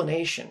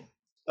explanation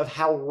of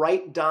how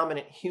right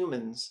dominant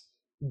humans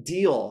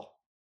deal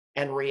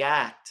and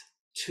react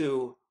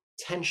to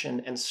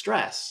tension and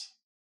stress,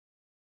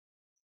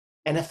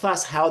 and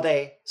thus how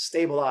they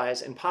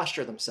stabilize and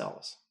posture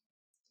themselves,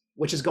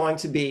 which is going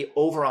to be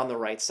over on the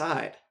right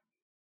side.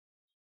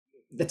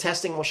 The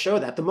testing will show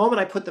that. The moment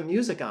I put the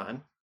music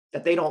on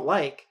that they don't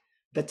like,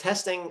 the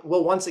testing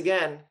will once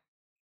again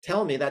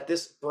tell me that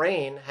this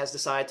brain has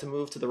decided to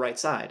move to the right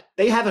side.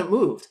 They haven't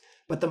moved,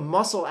 but the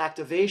muscle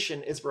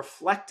activation is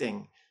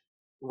reflecting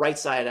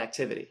right-sided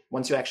activity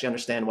once you actually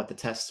understand what the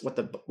tests, what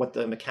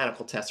the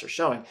mechanical tests are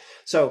showing.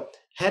 So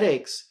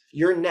headaches,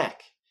 your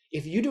neck,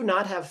 if you do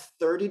not have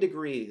 30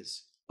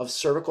 degrees of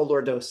cervical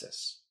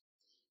lordosis,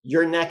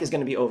 your neck is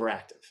going to be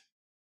overactive.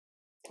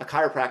 A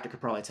chiropractor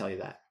could probably tell you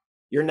that.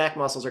 Your neck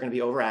muscles are going to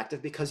be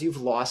overactive because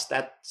you've lost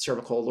that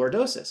cervical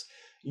lordosis.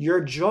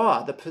 Your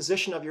jaw, the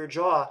position of your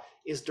jaw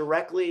is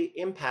directly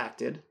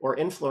impacted or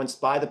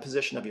influenced by the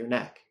position of your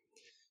neck.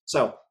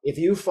 So if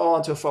you fall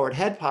into a forward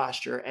head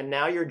posture and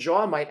now your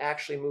jaw might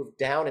actually move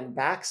down and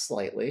back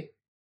slightly,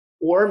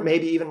 or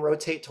maybe even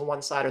rotate to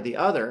one side or the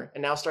other,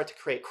 and now start to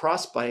create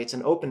cross bites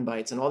and open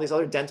bites and all these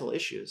other dental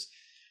issues.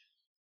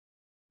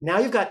 Now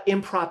you've got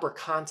improper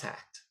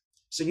contact.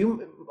 So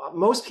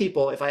most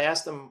people, if I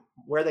ask them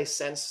where they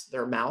sense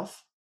their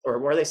mouth or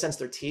where they sense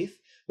their teeth,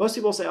 most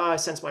people say, oh, I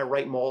sense my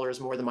right molars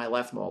more than my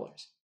left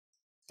molars.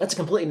 That's a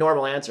completely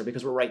normal answer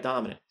because we're right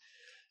dominant.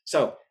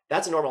 So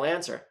that's a normal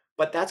answer,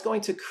 but that's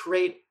going to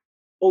create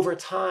over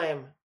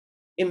time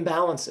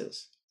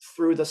imbalances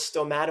through the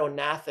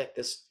stomatognathic,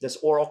 this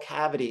oral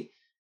cavity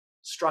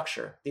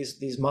structure,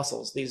 these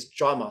muscles, these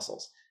jaw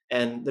muscles.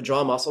 And the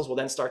jaw muscles will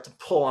then start to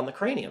pull on the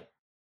cranium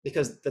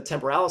because the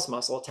temporalis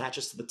muscle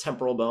attaches to the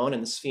temporal bone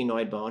and the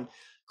sphenoid bone.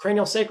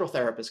 Cranial sacral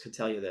therapists could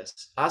tell you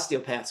this.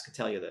 Osteopaths could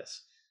tell you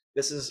this.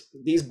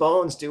 These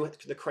bones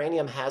the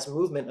cranium has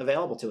movement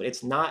available to it.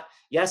 It's not,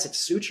 yes,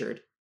 it's sutured,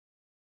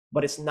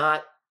 but it's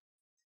not,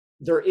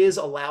 there is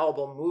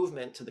allowable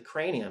movement to the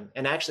cranium.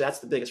 And actually that's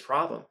the biggest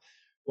problem.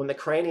 When the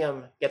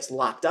cranium gets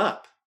locked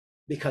up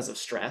because of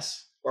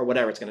stress or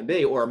whatever it's going to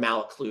be, or a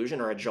malocclusion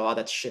or a jaw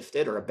that's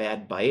shifted or a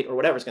bad bite or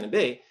whatever it's going to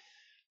be,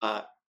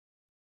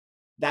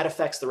 that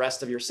affects the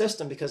rest of your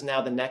system because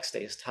now the neck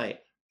stays tight.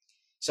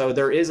 So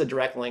there is a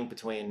direct link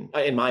between,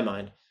 in my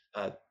mind,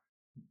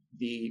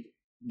 the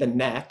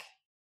neck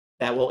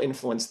that will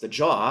influence the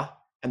jaw,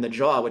 and the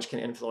jaw which can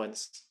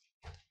influence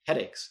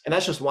headaches. And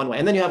that's just one way.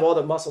 And then you have all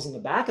the muscles in the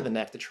back of the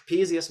neck, the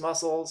trapezius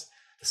muscles,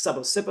 the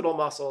suboccipital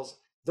muscles.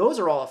 Those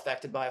are all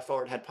affected by a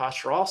forward head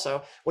posture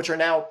also, which are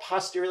now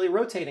posteriorly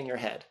rotating your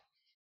head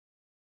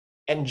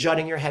and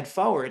jutting your head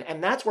forward.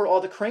 And that's where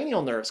all the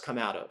cranial nerves come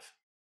out of.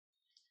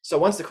 So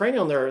once the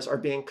cranial nerves are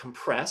being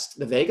compressed,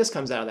 the vagus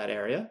comes out of that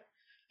area.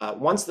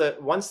 Once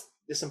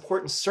this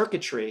important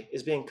circuitry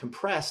is being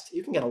compressed,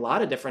 you can get a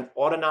lot of different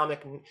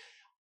autonomic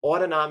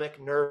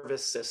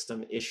nervous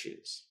system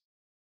issues.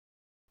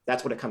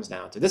 That's what it comes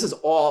down to. This is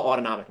all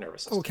autonomic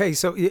nervous system. Okay,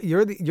 so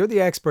you're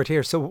the expert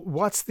here. So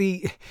what's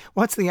the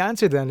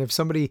answer then if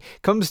somebody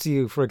comes to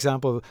you, for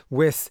example,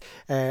 with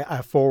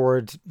a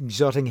forward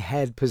jutting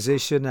head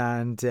position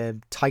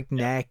and tight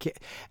neck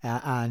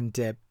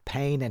and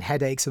pain and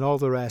headaches and all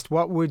the rest?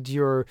 What would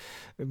your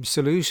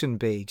solution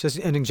be, just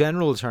in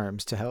general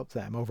terms, to help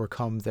them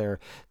overcome their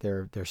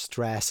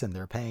stress and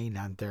their pain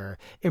and their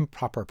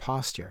improper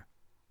posture?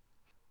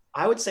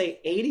 I would say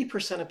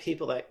 80% of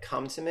people that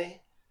come to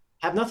me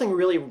have nothing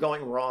really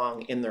going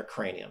wrong in their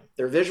cranium.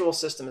 Their visual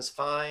system is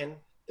fine.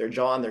 Their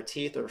jaw and their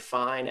teeth are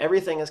fine.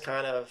 Everything is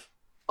kind of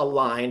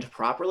aligned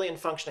properly and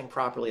functioning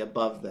properly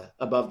above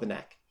the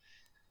neck.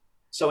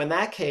 So in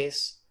that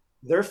case,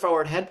 their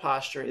forward head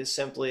posture is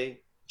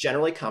simply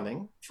generally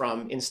coming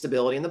from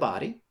instability in the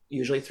body,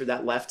 usually through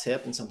that left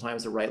hip and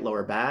sometimes the right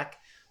lower back,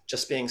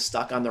 just being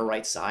stuck on the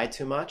right side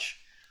too much.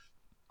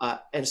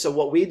 And so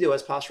what we do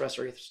as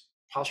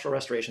postural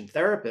restoration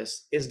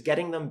therapists is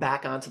getting them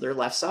back onto their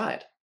left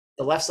side.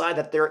 The left side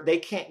that they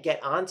can't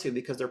get onto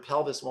because their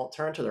pelvis won't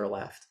turn to their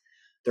left.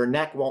 Their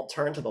neck won't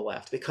turn to the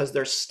left because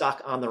they're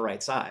stuck on the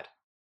right side.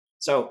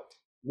 So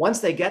once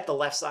they get the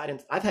left side,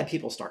 and I've had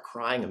people start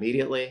crying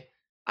immediately.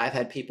 I've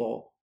had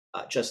people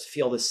just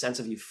feel this sense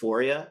of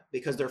euphoria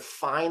because they're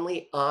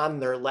finally on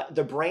their left.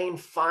 The brain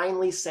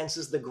finally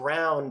senses the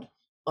ground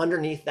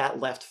underneath that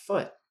left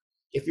foot.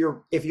 If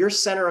your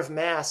center of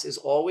mass is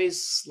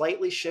always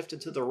slightly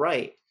shifted to the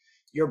right,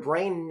 your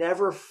brain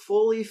never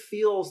fully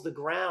feels the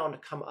ground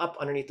come up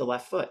underneath the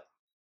left foot.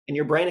 And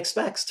your brain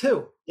expects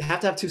two. You have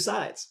to have two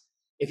sides.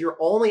 If you're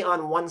only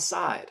on one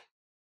side,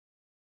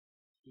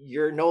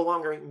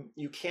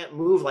 you can't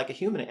move like a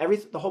human.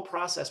 The whole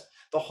process,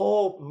 the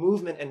whole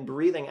movement and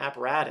breathing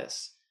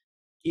apparatus,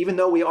 even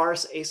though we are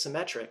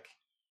asymmetric,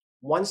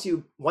 once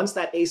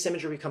that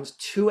asymmetry becomes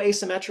too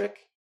asymmetric,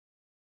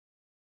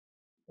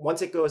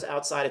 once it goes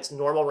outside its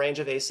normal range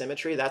of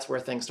asymmetry, that's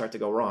where things start to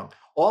go wrong.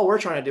 All we're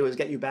trying to do is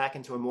get you back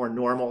into a more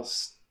normal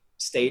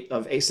state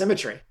of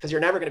asymmetry because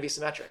you're never going to be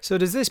symmetric. So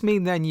does this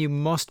mean then you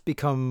must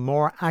become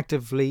more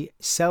actively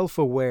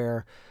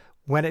self-aware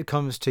when it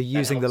comes to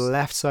using the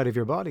left side of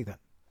your body then?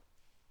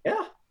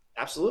 Yeah,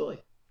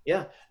 absolutely.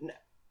 Yeah.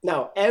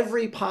 Now,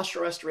 every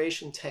posture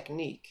restoration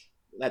technique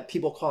that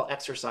people call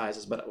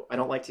exercises, but I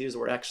don't like to use the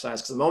word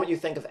exercise, because the moment you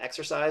think of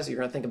exercise, you're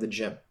going to think of the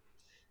gym.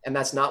 And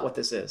that's not what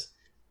this is.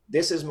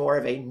 This is more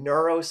of a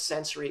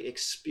neurosensory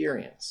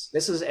experience.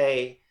 This is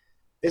a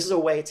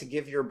way to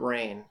give your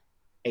brain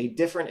a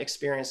different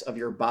experience of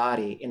your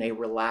body in a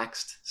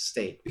relaxed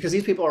state, because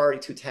these people are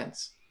already too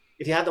tense.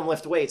 If you have them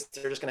lift weights,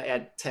 they're just going to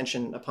add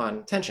tension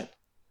upon tension.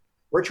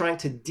 We're trying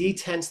to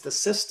detense the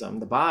system,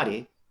 the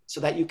body, so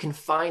that you can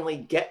finally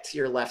get to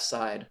your left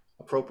side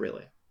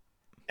appropriately.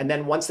 And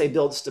then once they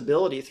build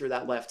stability through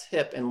that left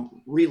hip and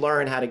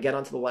relearn how to get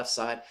onto the left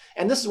side,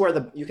 and this is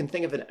where you can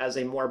think of it as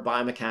a more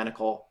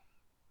biomechanical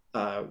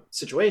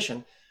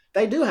situation.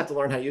 They do have to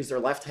learn how to use their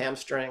left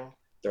hamstring,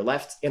 their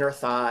left inner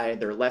thigh,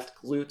 their left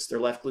glutes, their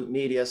left glute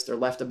medius, their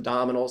left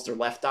abdominals, their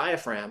left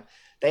diaphragm.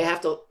 They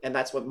have to, and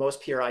that's what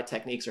most PRI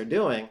techniques are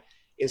doing,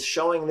 is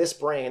showing this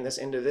brain, this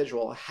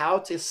individual, how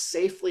to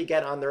safely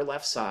get on their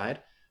left side,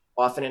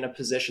 often in a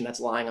position that's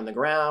lying on the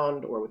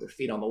ground or with their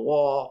feet on the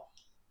wall,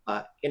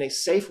 in a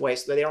safe way,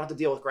 so that they don't have to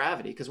deal with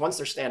gravity. Because once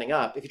they're standing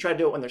up, if you try to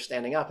do it when they're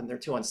standing up and they're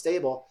too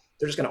unstable,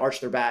 they're just going to arch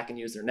their back and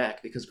use their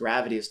neck because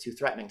gravity is too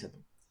threatening to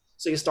them.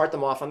 So you start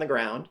them off on the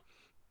ground,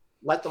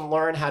 let them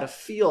learn how to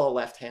feel a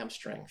left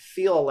hamstring,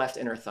 feel a left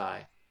inner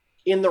thigh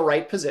in the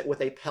right position with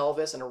a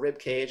pelvis and a rib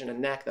cage and a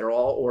neck that are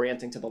all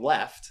orienting to the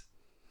left.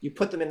 You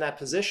put them in that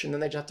position,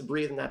 then they just have to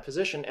breathe in that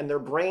position, and their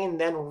brain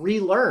then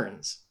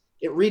relearns,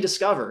 it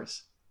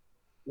rediscovers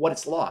what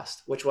it's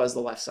lost, which was the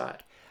left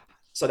side.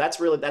 So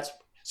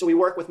so we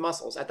work with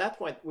muscles. At that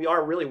point, we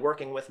are really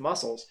working with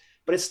muscles,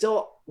 but it's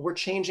still, we're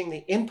changing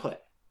the input.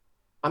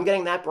 I'm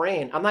getting that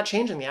brain. I'm not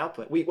changing the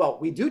output.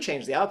 We do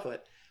change the output,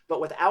 but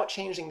without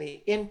changing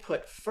the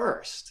input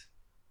first,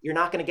 you're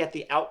not going to get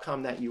the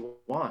outcome that you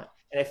want.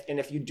 And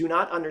if you do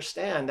not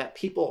understand that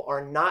people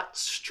are not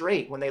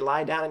straight when they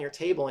lie down on your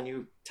table and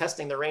you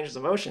testing their ranges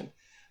of motion,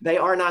 they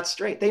are not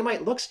straight. They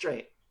might look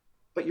straight,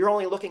 but you're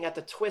only looking at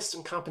the twists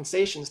and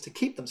compensations to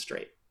keep them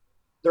straight.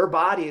 Their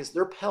bodies,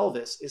 their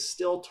pelvis is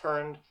still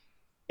turned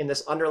in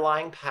this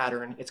underlying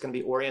pattern. It's going to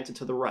be oriented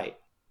to the right.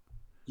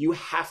 You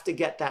have to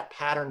get that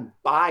pattern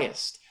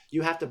biased.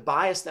 You have to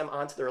bias them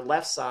onto their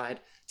left side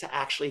to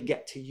actually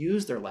get to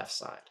use their left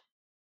side.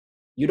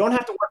 You don't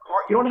have to work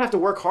hard. You don't have to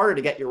work harder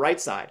to get your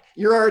right side.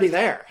 You're already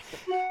there.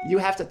 You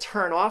have to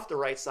turn off the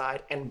right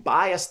side and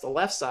bias the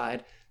left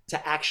side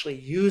to actually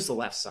use the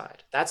left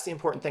side. That's the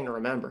important thing to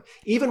remember.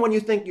 Even when you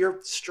think you're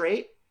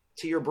straight,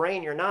 to your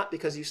brain, you're not,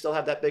 because you still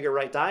have that bigger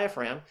right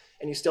diaphragm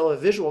and you still have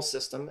a visual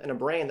system and a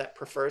brain that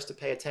prefers to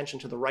pay attention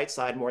to the right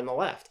side more than the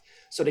left.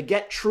 So to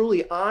get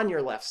truly on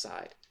your left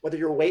side, whether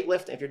you're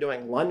weightlifting, if you're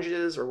doing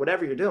lunges or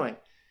whatever you're doing,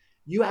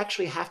 you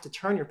actually have to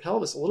turn your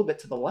pelvis a little bit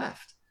to the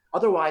left.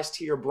 Otherwise,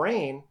 to your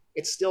brain,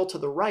 it's still to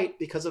the right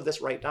because of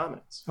this right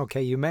dominance.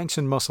 Okay, you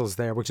mentioned muscles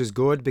there, which is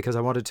good because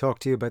I want to talk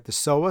to you about the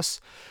psoas.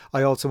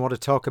 I also want to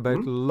talk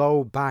about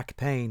low back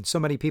pain. So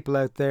many people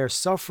out there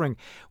suffering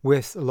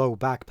with low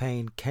back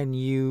pain. Can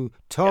you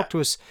talk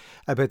to us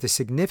about the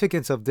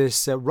significance of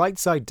this right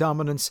side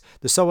dominance,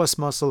 the psoas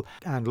muscle,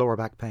 and lower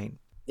back pain?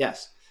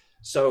 Yes.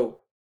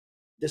 So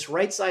this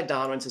right side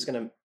dominance is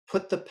going to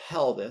put the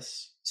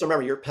pelvis. So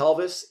remember, your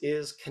pelvis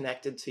is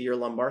connected to your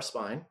lumbar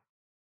spine,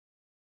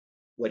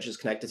 which is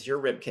connected to your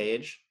rib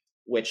cage,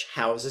 which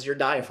houses your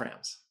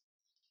diaphragms.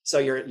 So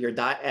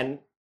and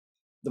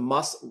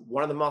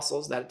one of the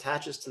muscles that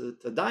attaches to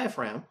the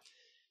diaphragm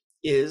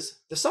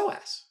is the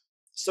psoas.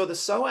 So the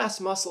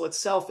psoas muscle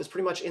itself is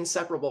pretty much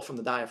inseparable from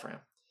the diaphragm.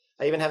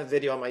 I even have a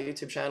video on my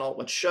YouTube channel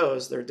which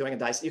shows they're doing a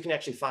dissection. You can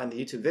actually find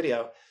the YouTube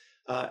video.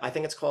 I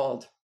think it's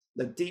called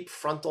the deep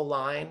frontal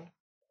line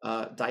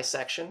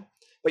dissection.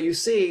 But you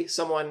see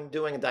someone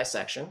doing a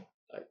dissection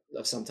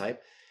of some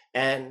type,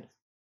 and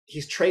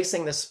he's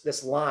tracing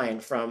this line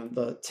from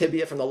the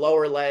tibia, from the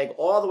lower leg,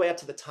 all the way up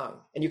to the tongue.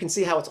 And you can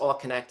see how it's all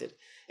connected.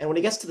 And when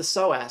he gets to the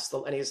psoas,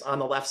 and he's on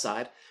the left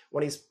side,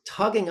 when he's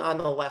tugging on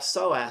the left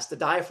psoas, the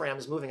diaphragm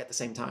is moving at the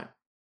same time.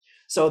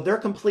 So they're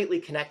completely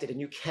connected, and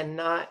you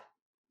cannot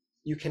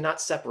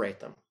separate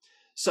them.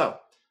 So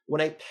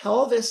when a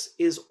pelvis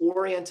is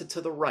oriented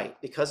to the right,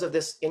 because of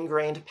this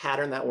ingrained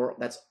pattern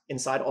that's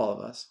inside all of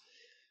us,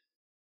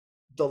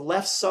 the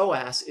left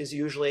psoas is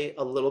usually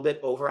a little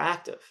bit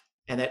overactive,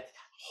 and it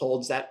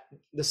holds that.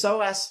 The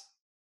psoas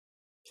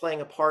playing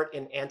a part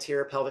in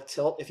anterior pelvic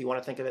tilt, if you want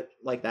to think of it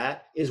like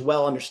that, is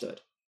well understood.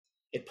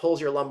 It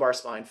pulls your lumbar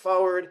spine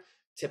forward,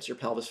 tips your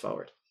pelvis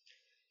forward.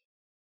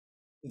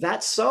 That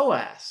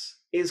psoas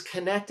is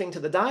connecting to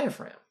the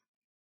diaphragm.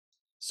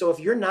 So if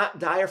you're not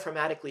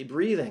diaphragmatically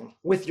breathing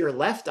with your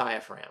left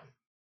diaphragm,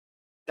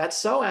 that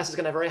psoas is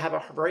going to have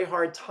a very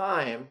hard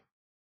time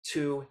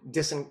to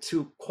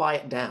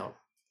quiet down.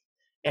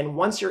 And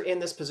once you're in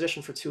this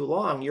position for too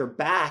long, your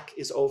back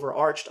is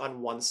overarched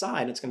on one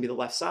side. It's going to be the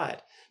left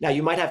side. Now,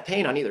 you might have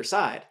pain on either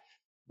side,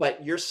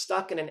 but you're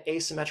stuck in an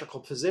asymmetrical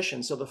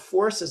position. So the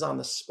forces on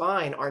the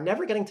spine are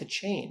never getting to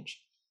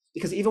change,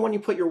 because even when you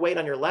put your weight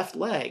on your left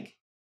leg,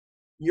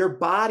 your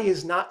body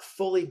is not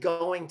fully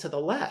going to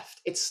the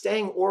left. It's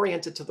staying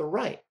oriented to the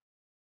right.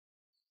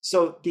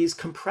 So these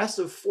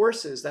compressive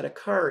forces that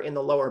occur in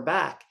the lower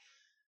back,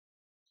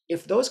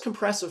 if those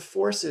compressive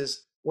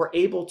forces were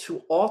able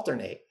to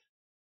alternate,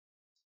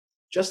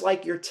 just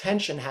like your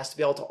tension has to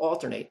be able to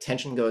alternate,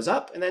 tension goes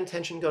up and then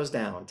tension goes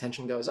down,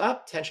 tension goes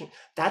up, tension,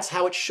 that's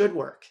how it should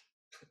work.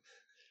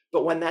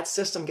 But when that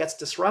system gets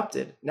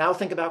disrupted, now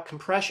think about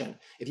compression.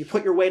 If you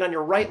put your weight on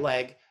your right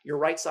leg, your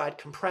right side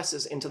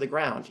compresses into the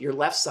ground. Your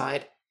left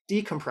side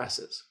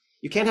decompresses.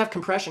 You can't have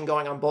compression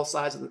going on both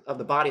sides of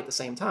the body at the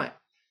same time.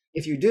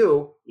 If you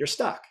do, you're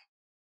stuck.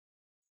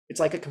 It's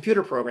like a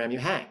computer program, you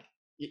hang.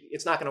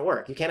 It's not going to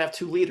work. You can't have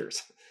two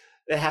leaders.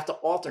 They have to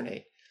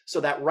alternate. So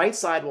that right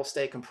side will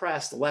stay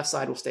compressed, the left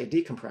side will stay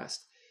decompressed.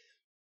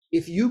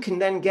 If you can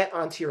then get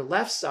onto your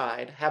left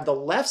side, have the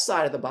left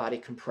side of the body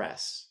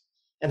compress,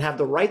 and have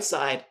the right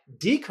side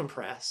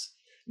decompress,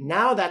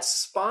 now that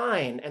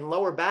spine and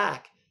lower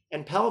back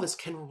and pelvis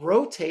can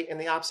rotate in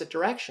the opposite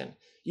direction.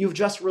 You've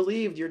just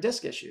relieved your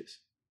disc issues.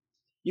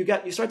 You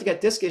start to get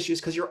disc issues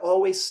because you're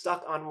always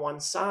stuck on one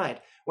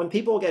side. When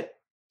people get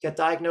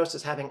diagnosed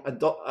as having a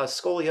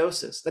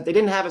scoliosis that they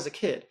didn't have as a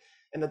kid,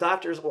 and the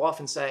doctors will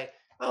often say,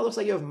 oh, it looks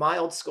like you have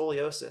mild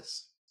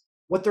scoliosis.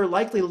 What they're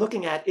likely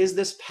looking at is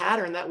this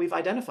pattern that we've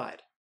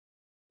identified.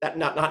 That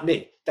not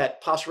me,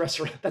 that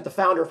the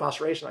founder of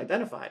posturation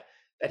identified,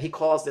 that he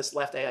calls this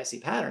left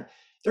AIC pattern.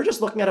 They're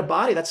just looking at a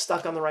body that's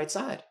stuck on the right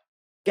side.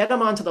 Get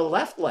them onto the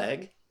left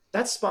leg,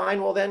 that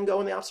spine will then go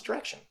in the opposite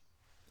direction.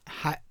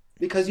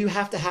 Because you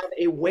have to have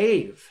a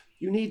wave.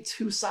 You need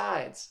two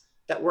sides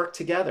that work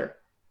together.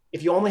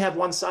 If you only have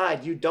one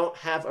side, you don't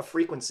have a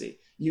frequency.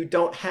 You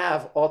don't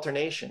have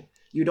alternation.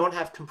 You don't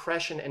have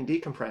compression and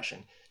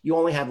decompression. You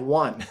only have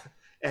one.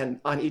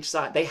 And on each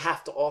side, they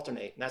have to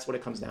alternate. And that's what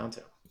it comes down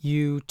to.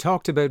 You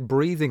talked about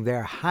breathing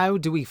there. How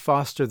do we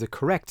foster the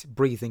correct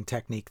breathing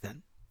technique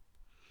then?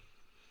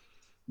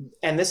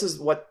 And this is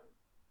what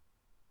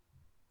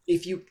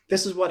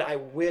I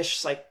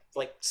wish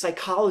like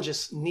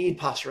psychologists need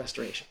posture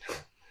restoration.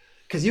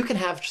 Because you can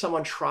have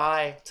someone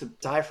try to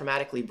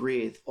diaphragmatically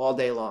breathe all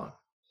day long.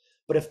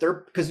 But if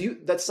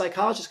that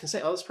psychologist can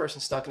say, oh, this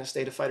person's stuck in a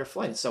state of fight or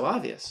flight. It's so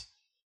obvious.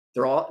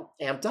 They're all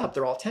amped up.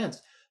 They're all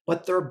tense.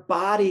 But their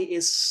body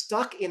is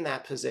stuck in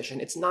that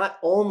position. It's not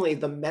only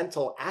the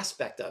mental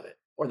aspect of it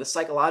or the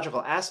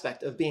psychological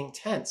aspect of being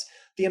tense.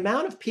 The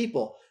amount of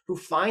people who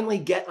finally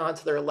get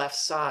onto their left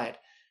side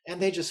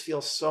and they just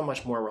feel so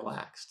much more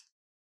relaxed.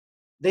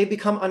 They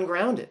become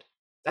ungrounded.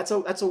 That's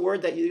a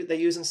word that they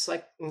use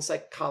in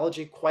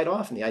psychology quite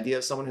often. The idea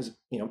of someone who's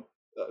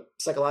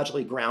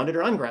psychologically grounded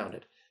or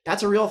ungrounded.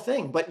 That's a real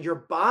thing. But your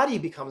body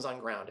becomes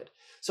ungrounded.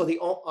 So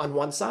on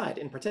one side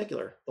in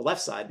particular, the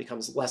left side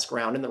becomes less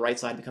grounded and the right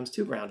side becomes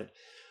too grounded.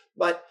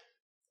 But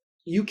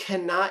you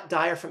cannot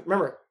diaphragm.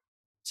 Remember,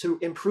 to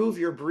improve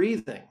your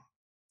breathing,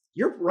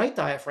 your right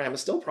diaphragm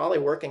is still probably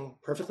working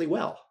perfectly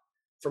well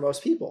for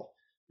most people,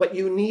 but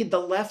you need the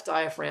left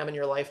diaphragm in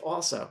your life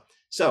also.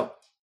 So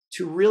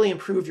to really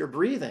improve your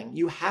breathing,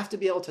 you have to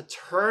be able to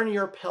turn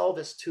your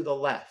pelvis to the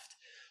left,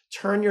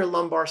 turn your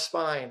lumbar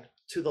spine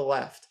to the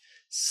left,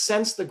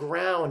 sense the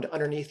ground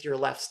underneath your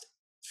left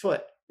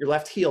foot, your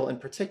left heel in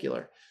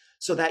particular,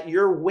 so that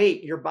your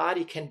weight, your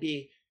body can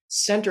be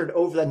centered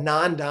over the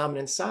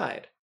non-dominant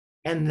side,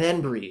 and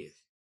then breathe.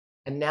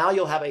 And now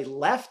you'll have a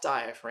left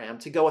diaphragm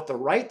to go with the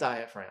right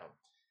diaphragm.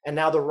 And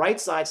now the right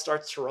side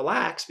starts to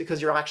relax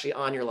because you're actually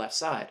on your left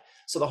side.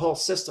 So the whole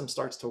system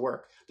starts to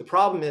work. The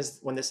problem is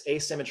when this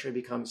asymmetry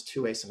becomes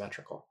too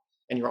asymmetrical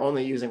and you're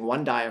only using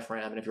one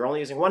diaphragm. And if you're only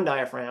using one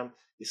diaphragm,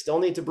 you still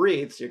need to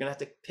breathe. So you're going to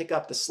have to pick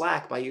up the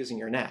slack by using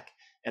your neck.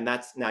 And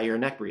that's now you're a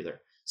neck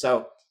breather.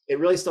 So it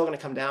really still going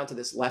to come down to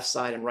this left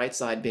side and right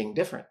side being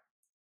different.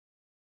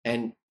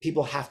 And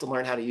people have to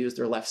learn how to use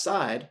their left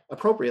side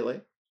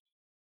appropriately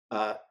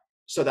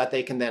so that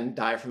they can then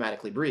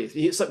diaphragmatically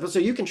breathe. So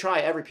you can try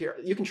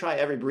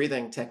every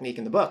breathing technique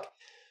in the book,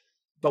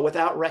 but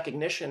without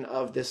recognition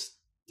of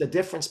the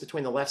difference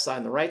between the left side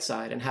and the right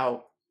side and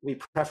how we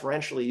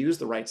preferentially use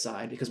the right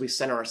side because we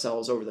center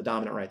ourselves over the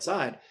dominant right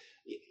side,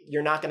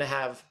 you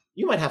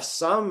might have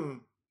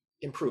some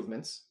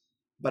improvements,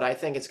 but I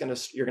think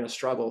you're going to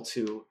struggle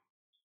to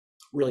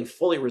really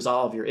fully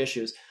resolve your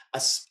issues.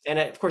 And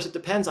of course, it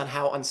depends on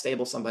how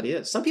unstable somebody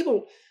is. Some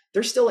people,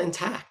 they're still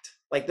intact.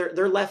 Like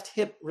their left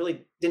hip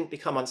really didn't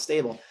become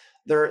unstable.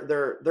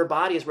 Their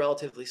body is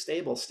relatively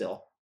stable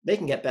still. They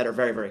can get better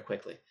very, very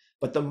quickly.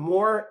 But the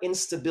more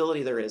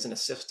instability there is in a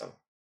system,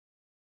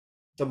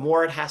 the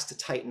more it has to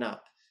tighten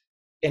up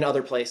in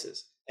other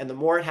places. And the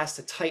more it has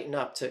to tighten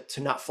up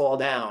to not fall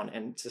down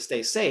and to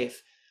stay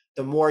safe,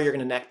 the more you're going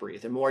to neck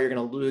breathe, the more you're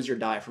going to lose your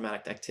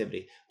diaphragmatic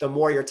activity, the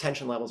more your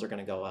tension levels are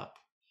going to go up.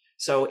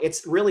 So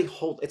it's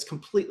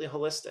completely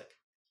holistic.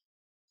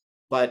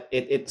 But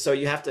so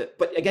you have to,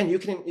 but again, you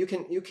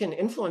can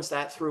influence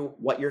that through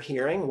what you're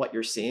hearing, what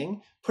you're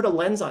seeing, put a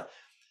lens on,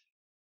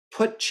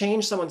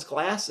 change someone's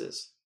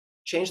glasses,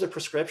 change their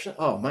prescription.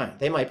 Oh man,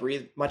 they might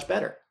breathe much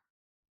better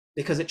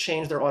because it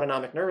changed their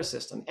autonomic nervous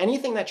system.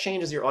 Anything that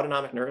changes your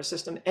autonomic nervous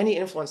system, any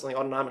influence on the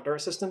autonomic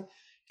nervous system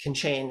can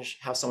change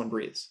how someone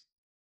breathes.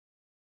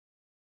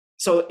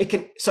 So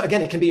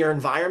again, it can be your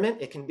environment,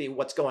 it can be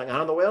what's going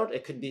on in the world,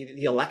 it could be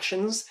the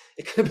elections,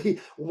 it could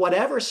be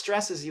whatever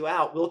stresses you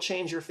out will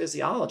change your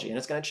physiology, and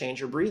it's going to change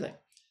your breathing.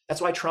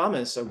 That's why trauma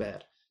is so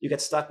bad. You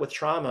get stuck with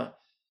trauma,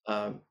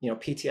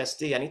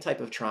 PTSD, any type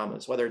of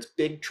traumas, whether it's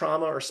big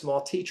trauma or small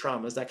t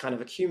traumas that kind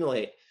of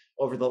accumulate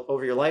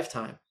over your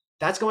lifetime.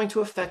 That's going to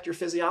affect your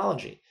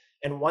physiology.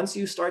 And once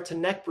you start to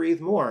neck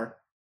breathe more,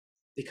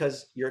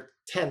 because you're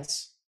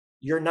tense,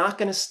 you're not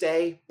going to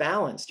stay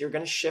balanced. You're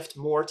going to shift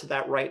more to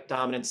that right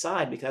dominant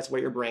side, because that's where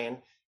your brain,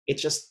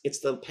 it's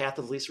the path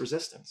of least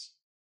resistance.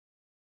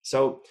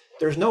 So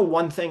there's no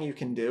one thing you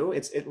can do.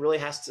 It really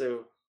has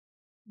to,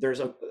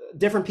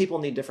 different people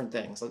need different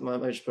things.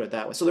 Let me just put it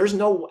that way. So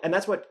and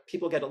that's what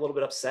people get a little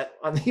bit upset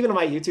on, even on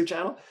my YouTube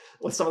channel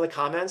with some of the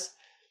comments.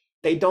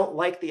 They don't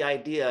like the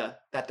idea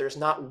that there's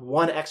not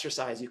one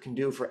exercise you can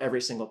do for every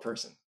single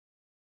person.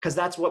 Because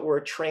that's what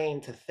we're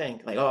trained to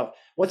think, like, oh,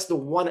 what's the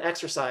one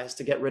exercise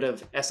to get rid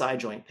of SI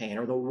joint pain,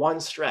 or the one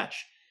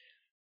stretch?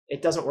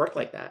 It doesn't work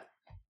like that.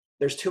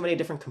 There's too many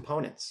different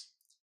components.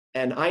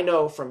 And I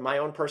know from my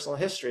own personal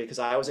history, because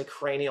I was a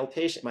cranial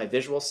patient, my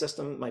visual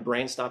system, my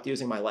brain stopped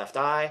using my left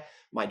eye,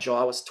 my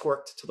jaw was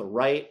torqued to the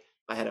right,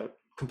 I had a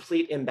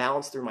complete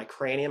imbalance through my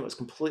cranium, it was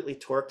completely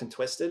torqued and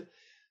twisted.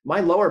 My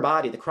lower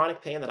body, the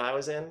chronic pain that I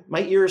was in,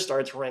 my ears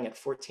started to ring at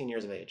 14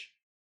 years of age.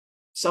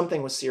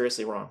 Something was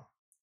seriously wrong.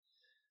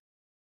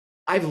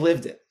 I've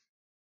lived it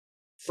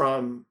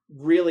from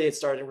it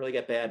started to really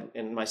get bad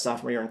in my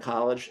sophomore year in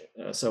college.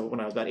 So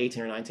when I was about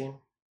 18 or 19,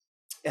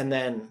 and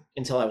then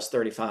until I was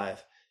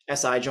 35,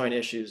 SI joint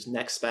issues,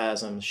 neck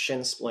spasms,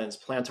 shin splints,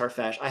 plantar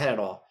fascia, I had it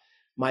all.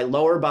 My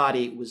lower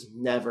body was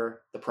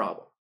never the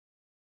problem.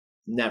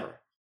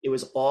 Never. It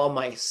was all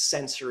my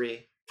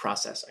sensory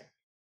processing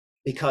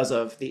because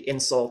of the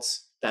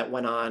insults that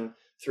went on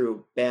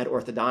through bad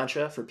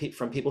orthodontia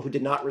from people who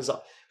did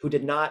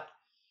not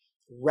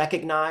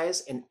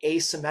recognize an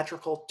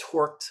asymmetrical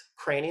torqued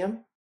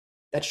cranium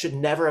that should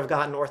never have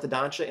gotten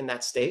orthodontia in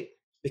that state,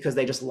 because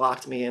they just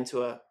locked me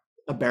into a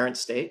aberrant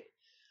state,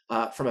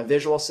 from a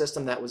visual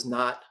system that was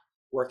not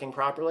working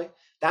properly.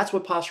 That's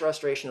what posture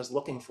restoration is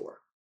looking for.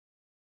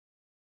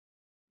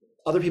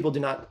 Other people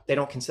they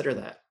don't consider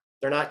that.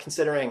 They're not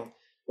considering,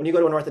 when you go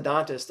to an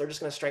orthodontist, they're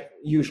just going to straighten,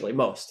 usually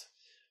most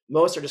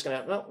are just going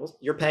to, well,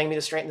 you're paying me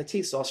to straighten the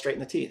teeth, so I'll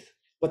straighten the teeth.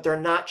 But they're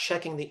not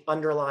checking the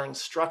underlying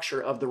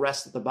structure of the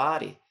rest of the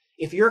body.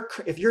 If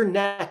your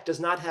neck does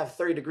not have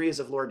 30 degrees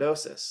of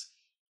lordosis,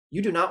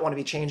 you do not want to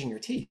be changing your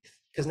teeth,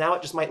 because now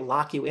it just might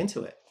lock you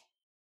into it.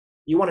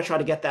 You want to try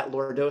to get that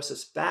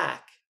lordosis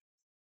back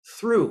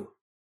through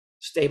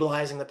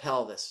stabilizing the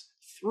pelvis,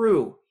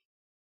 through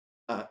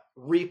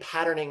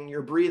repatterning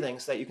your breathing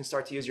so that you can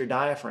start to use your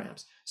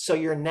diaphragms, so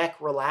your neck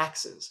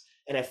relaxes.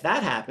 And if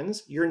that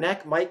happens, your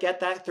neck might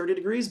get that 30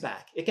 degrees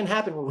back. It can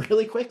happen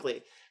really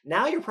quickly.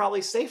 Now you're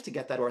probably safe to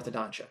get that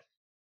orthodontia,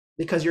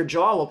 because your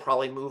jaw will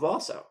probably move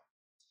also.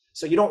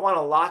 So you don't want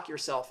to lock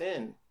yourself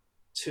in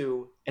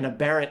to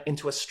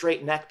into a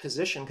straight neck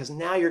position, because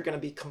now you're going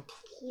to be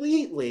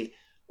completely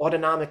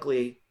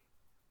autonomically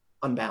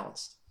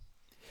unbalanced.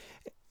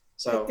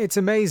 So it's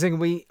amazing.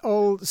 We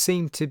all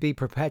seem to be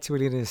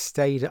perpetually in a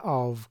state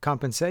of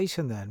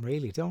compensation then,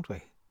 really, don't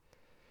we?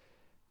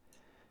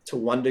 To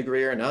one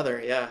degree or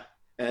another, yeah.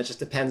 And it just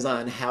depends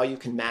on how you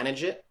can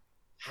manage it,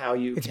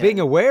 being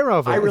aware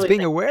of it. Really it's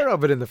being aware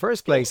of it in the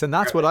first place. And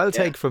that's what I'll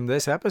take yeah. from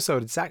this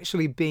episode. It's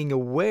actually being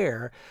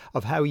aware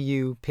of how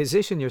you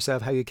position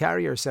yourself, how you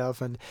carry yourself.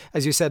 And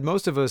as you said,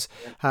 most of us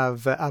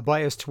have a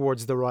bias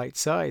towards the right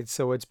side.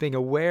 So it's being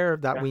aware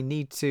that we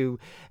need to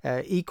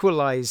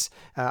equalize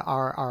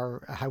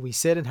our how we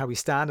sit and how we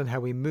stand and how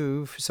we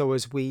move, so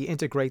as we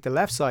integrate the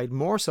left side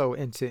more so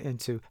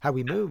into how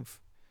we move.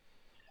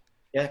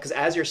 Yeah, because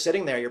as you're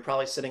sitting there, you're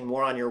probably sitting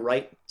more on your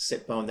right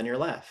sit bone than your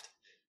left.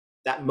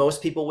 That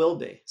most people will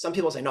be. Some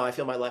people say, no, I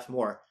feel my left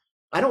more.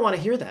 I don't want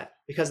to hear that,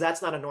 because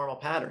that's not a normal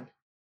pattern.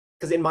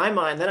 Because in my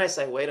mind, then I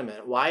say, wait a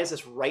minute, why is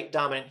this right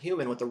dominant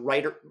human with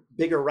the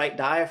bigger right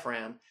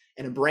diaphragm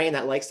and a brain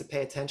that likes to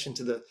pay attention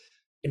to the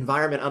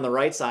environment on the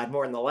right side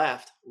more than the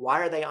left,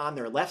 why are they on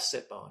their left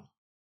sit bone?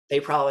 They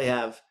probably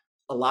have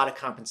a lot of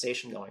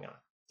compensation going on.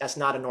 That's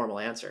not a normal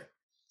answer.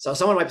 So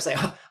someone might say,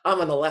 oh,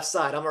 I'm on the left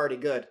side, I'm already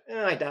good.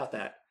 I doubt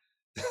that.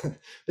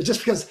 But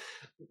just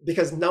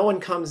because no one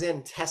comes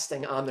in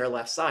testing on their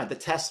left side, the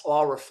tests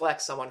all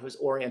reflect someone who's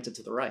oriented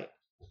to the right.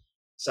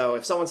 So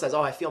if someone says,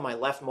 oh, I feel my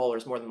left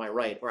molars more than my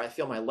right, or I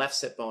feel my left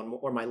sit bone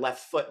or my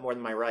left foot more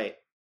than my right,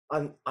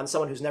 on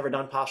someone who's never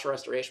done posture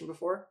restoration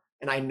before,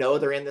 and I know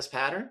they're in this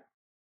pattern,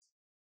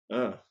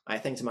 I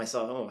think to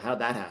myself, oh, how'd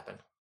that happen?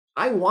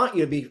 I want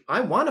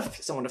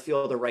someone to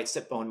feel the right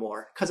sit bone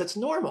more, because it's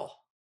normal.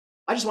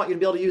 I just want you to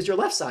be able to use your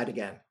left side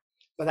again.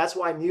 But that's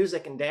why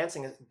music and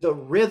dancing, the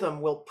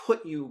rhythm will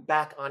put you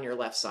back on your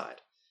left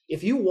side.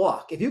 If you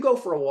go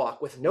for a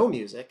walk with no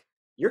music,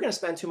 you're going to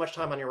spend too much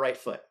time on your right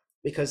foot,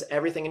 because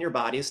everything in your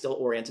body is still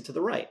oriented to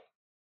the right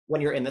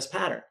when you're in this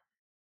pattern.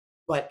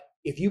 But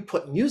if you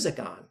put music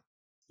on,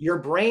 your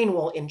brain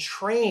will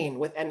entrain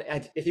with, and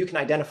if you can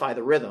identify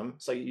the rhythm,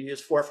 so you use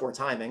 4/4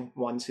 timing,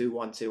 1 2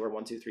 1 2 or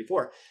 1 2 3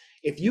 4.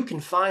 If you can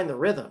find the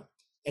rhythm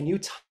and you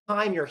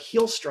time your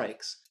heel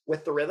strikes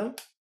with the rhythm,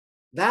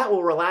 that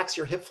will relax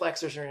your hip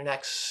flexors and your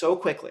neck so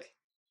quickly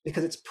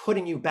because it's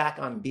putting you back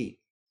on beat.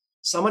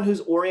 Someone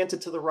who's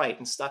oriented to the right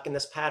and stuck in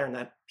this pattern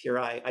that Pure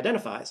Eye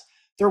identifies,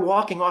 they're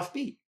walking off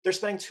beat. They're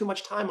spending too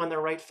much time on their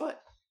right foot.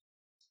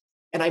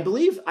 And I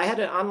believe I had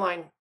an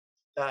online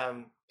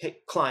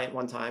client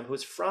one time who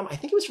was from, I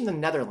think he was from the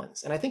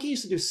Netherlands, and I think he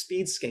used to do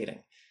speed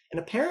skating. And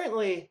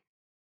apparently,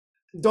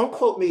 don't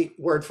quote me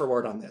word for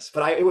word on this,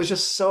 but it was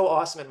just so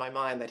awesome in my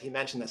mind that he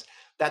mentioned this,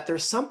 that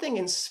there's something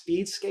in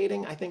speed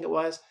skating, I think it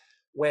was,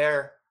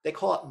 where they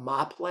call it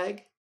mop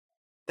leg,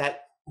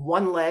 that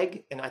one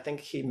leg, and I think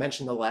he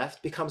mentioned the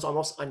left, becomes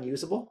almost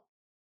unusable.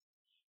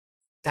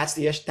 That's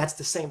the issue. That's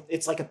the same.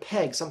 It's like a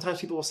peg. Sometimes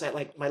people will say,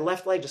 like, my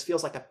left leg just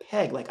feels like a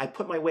peg. Like I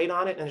put my weight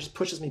on it and it just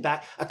pushes me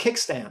back. A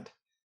kickstand.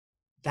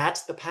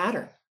 That's the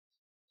pattern.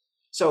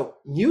 So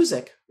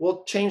music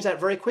will change that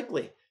very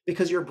quickly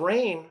because your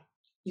brain,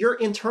 your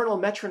internal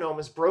metronome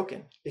is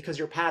broken because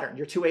your pattern,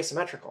 you're too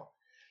asymmetrical.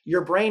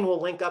 Your brain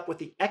will link up with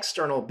the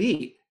external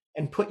beat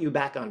and put you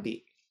back on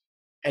beat.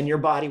 And your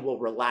body will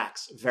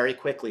relax very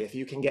quickly if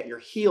you can get your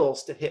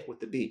heels to hit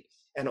with the beat.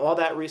 And all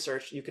that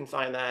research, you can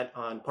find that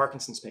on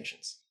Parkinson's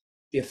patients,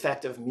 the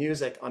effect of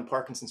music on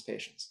Parkinson's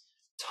patients.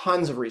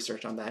 Tons of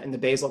research on that in the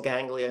basal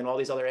ganglia and all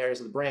these other areas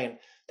of the brain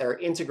that are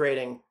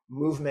integrating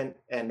movement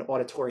and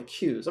auditory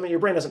cues. I mean, your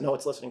brain doesn't know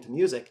it's listening to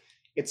music.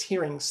 It's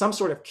hearing some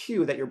sort of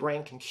cue that your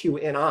brain can cue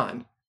in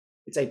on.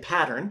 It's a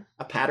pattern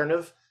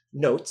of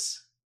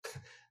notes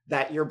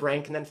that your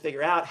brain can then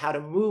figure out how to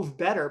move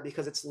better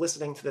because it's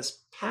listening to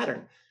this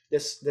pattern,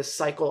 this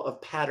cycle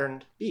of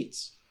patterned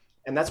beats.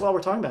 And that's what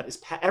we're talking about.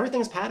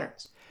 Everything is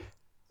patterns.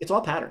 It's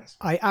all patterns.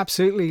 I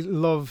absolutely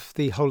love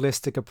the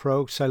holistic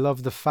approach. I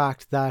love the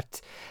fact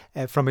that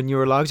from a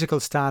neurological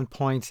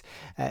standpoint,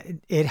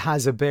 it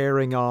has a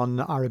bearing on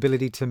our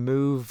ability to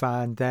move,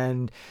 and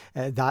then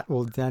that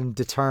will then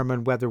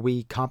determine whether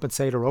we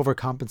compensate or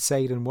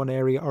overcompensate in one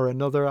area or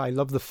another. I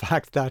love the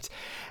fact that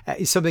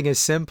something as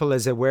simple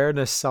as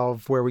awareness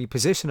of where we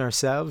position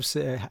ourselves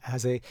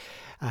has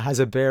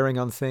a bearing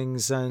on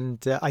things.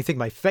 And I think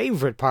my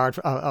favorite part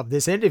of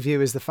this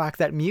interview is the fact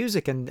that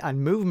music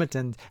and movement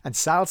and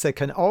salsa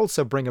can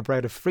also bring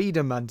about a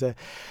freedom and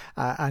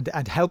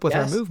help with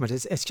our movement.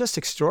 It's just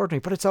extraordinary,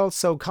 but it's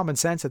also common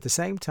sense at the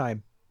same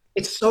time.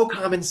 It's so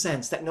common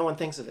sense that no one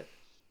thinks of it.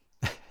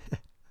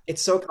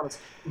 It's so common.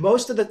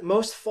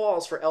 Most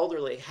falls for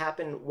elderly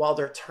happen while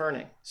they're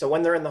turning. So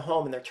when they're in the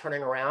home and they're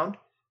turning around,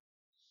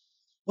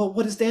 well,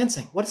 what is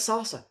dancing? What is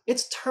salsa?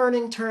 It's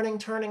turning,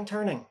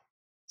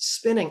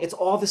 spinning. It's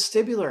all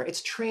vestibular.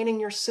 It's training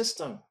your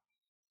system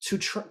to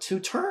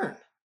turn.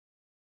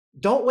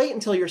 Don't wait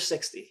until you're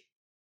 60.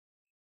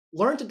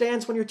 Learn to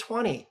dance when you're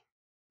 20,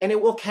 and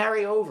it will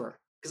carry over.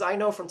 Because I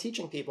know from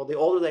teaching people, the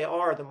older they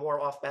are, the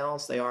more off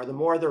balance they are, the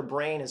more their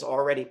brain is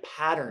already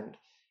patterned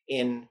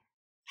in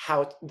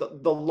how,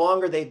 the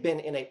longer they've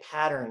been in a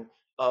pattern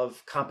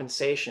of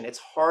compensation, it's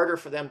harder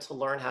for them to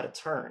learn how to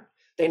turn.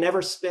 They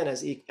never spin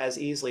as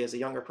easily as a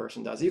younger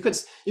person does. You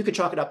could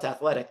chalk it up to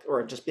athletic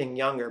or just being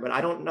younger, but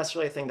I don't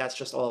necessarily think that's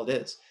just all it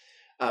is.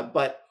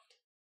 But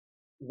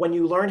when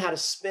you learn how to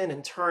spin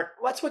and turn,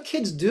 that's what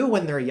kids do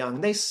when they're young.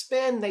 They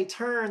spin, they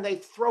turn, they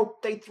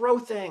throw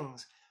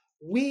things.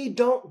 We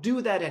don't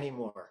do that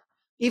anymore.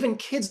 Even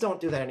kids don't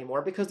do that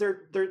anymore because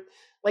they're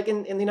like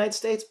in the United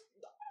States,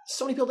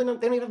 so many people they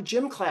don't even have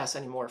gym class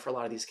anymore for a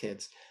lot of these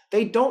kids.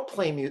 They don't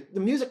play music. The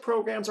music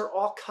programs are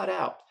all cut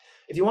out.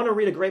 If you want to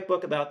read a great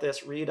book about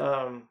this, read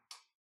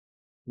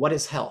What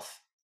is Health?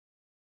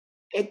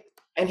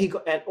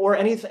 Or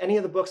any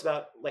of the books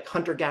about like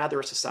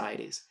hunter-gatherer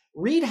societies.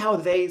 Read how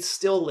they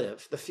still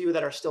live, the few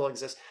that are still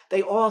exist.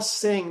 They all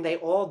sing, they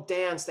all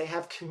dance, they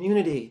have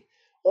community.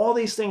 All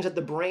these things that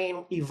the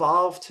brain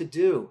evolved to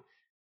do.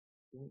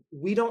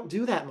 We don't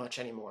do that much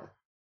anymore.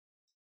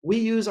 We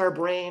use our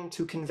brain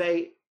to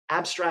convey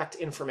abstract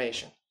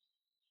information.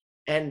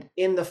 And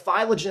in the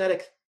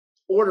phylogenetic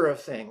order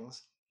of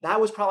things, that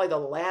was probably the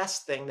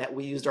last thing that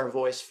we used our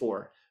voice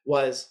for,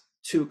 was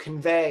to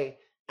convey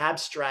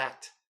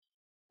abstract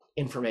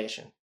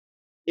information.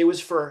 It was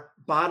for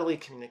bodily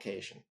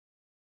communication,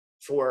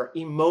 for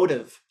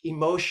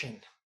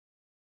emotion,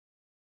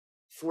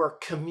 for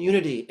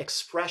community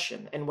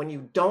expression. And when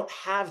you don't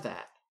have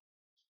that,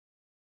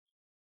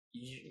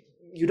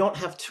 you don't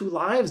have two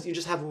lives, you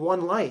just have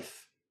one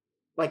life.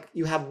 Like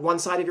you have one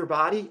side of your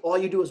body, all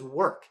you do is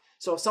work.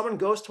 So if someone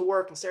goes to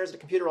work and stares at a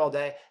computer all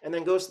day and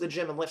then goes to the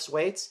gym and lifts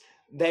weights,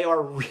 they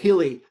are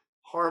really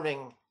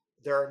harming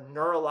their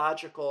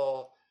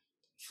neurological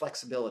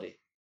flexibility.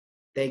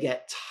 They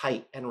get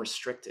tight and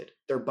restricted.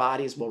 Their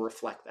bodies will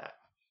reflect that.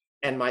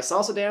 And my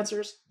salsa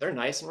dancers, they're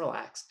nice and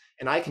relaxed.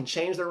 and I can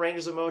change their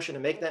ranges of motion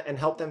and make that and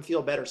help them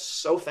feel better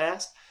so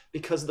fast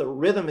because the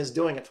rhythm is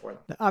doing it for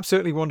them.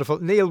 Absolutely wonderful.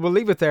 Neal, we'll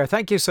leave it there.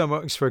 Thank you so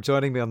much for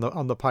joining me on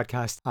the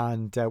podcast,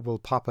 and we'll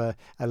pop a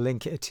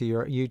link to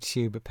your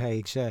YouTube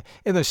page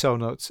in the show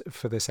notes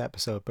for this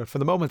episode. But for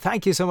the moment,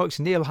 thank you so much,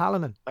 Neal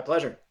Hallinan. My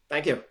pleasure.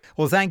 Thank you.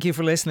 Well, thank you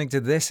for listening to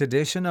this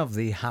edition of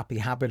the Happy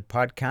Habit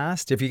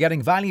Podcast. If you're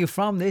getting value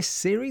from this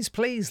series,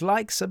 please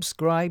like,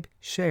 subscribe,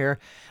 share,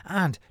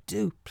 and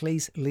do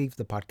please leave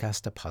the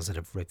podcast a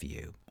positive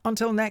review.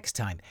 Until next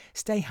time,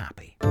 stay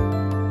happy.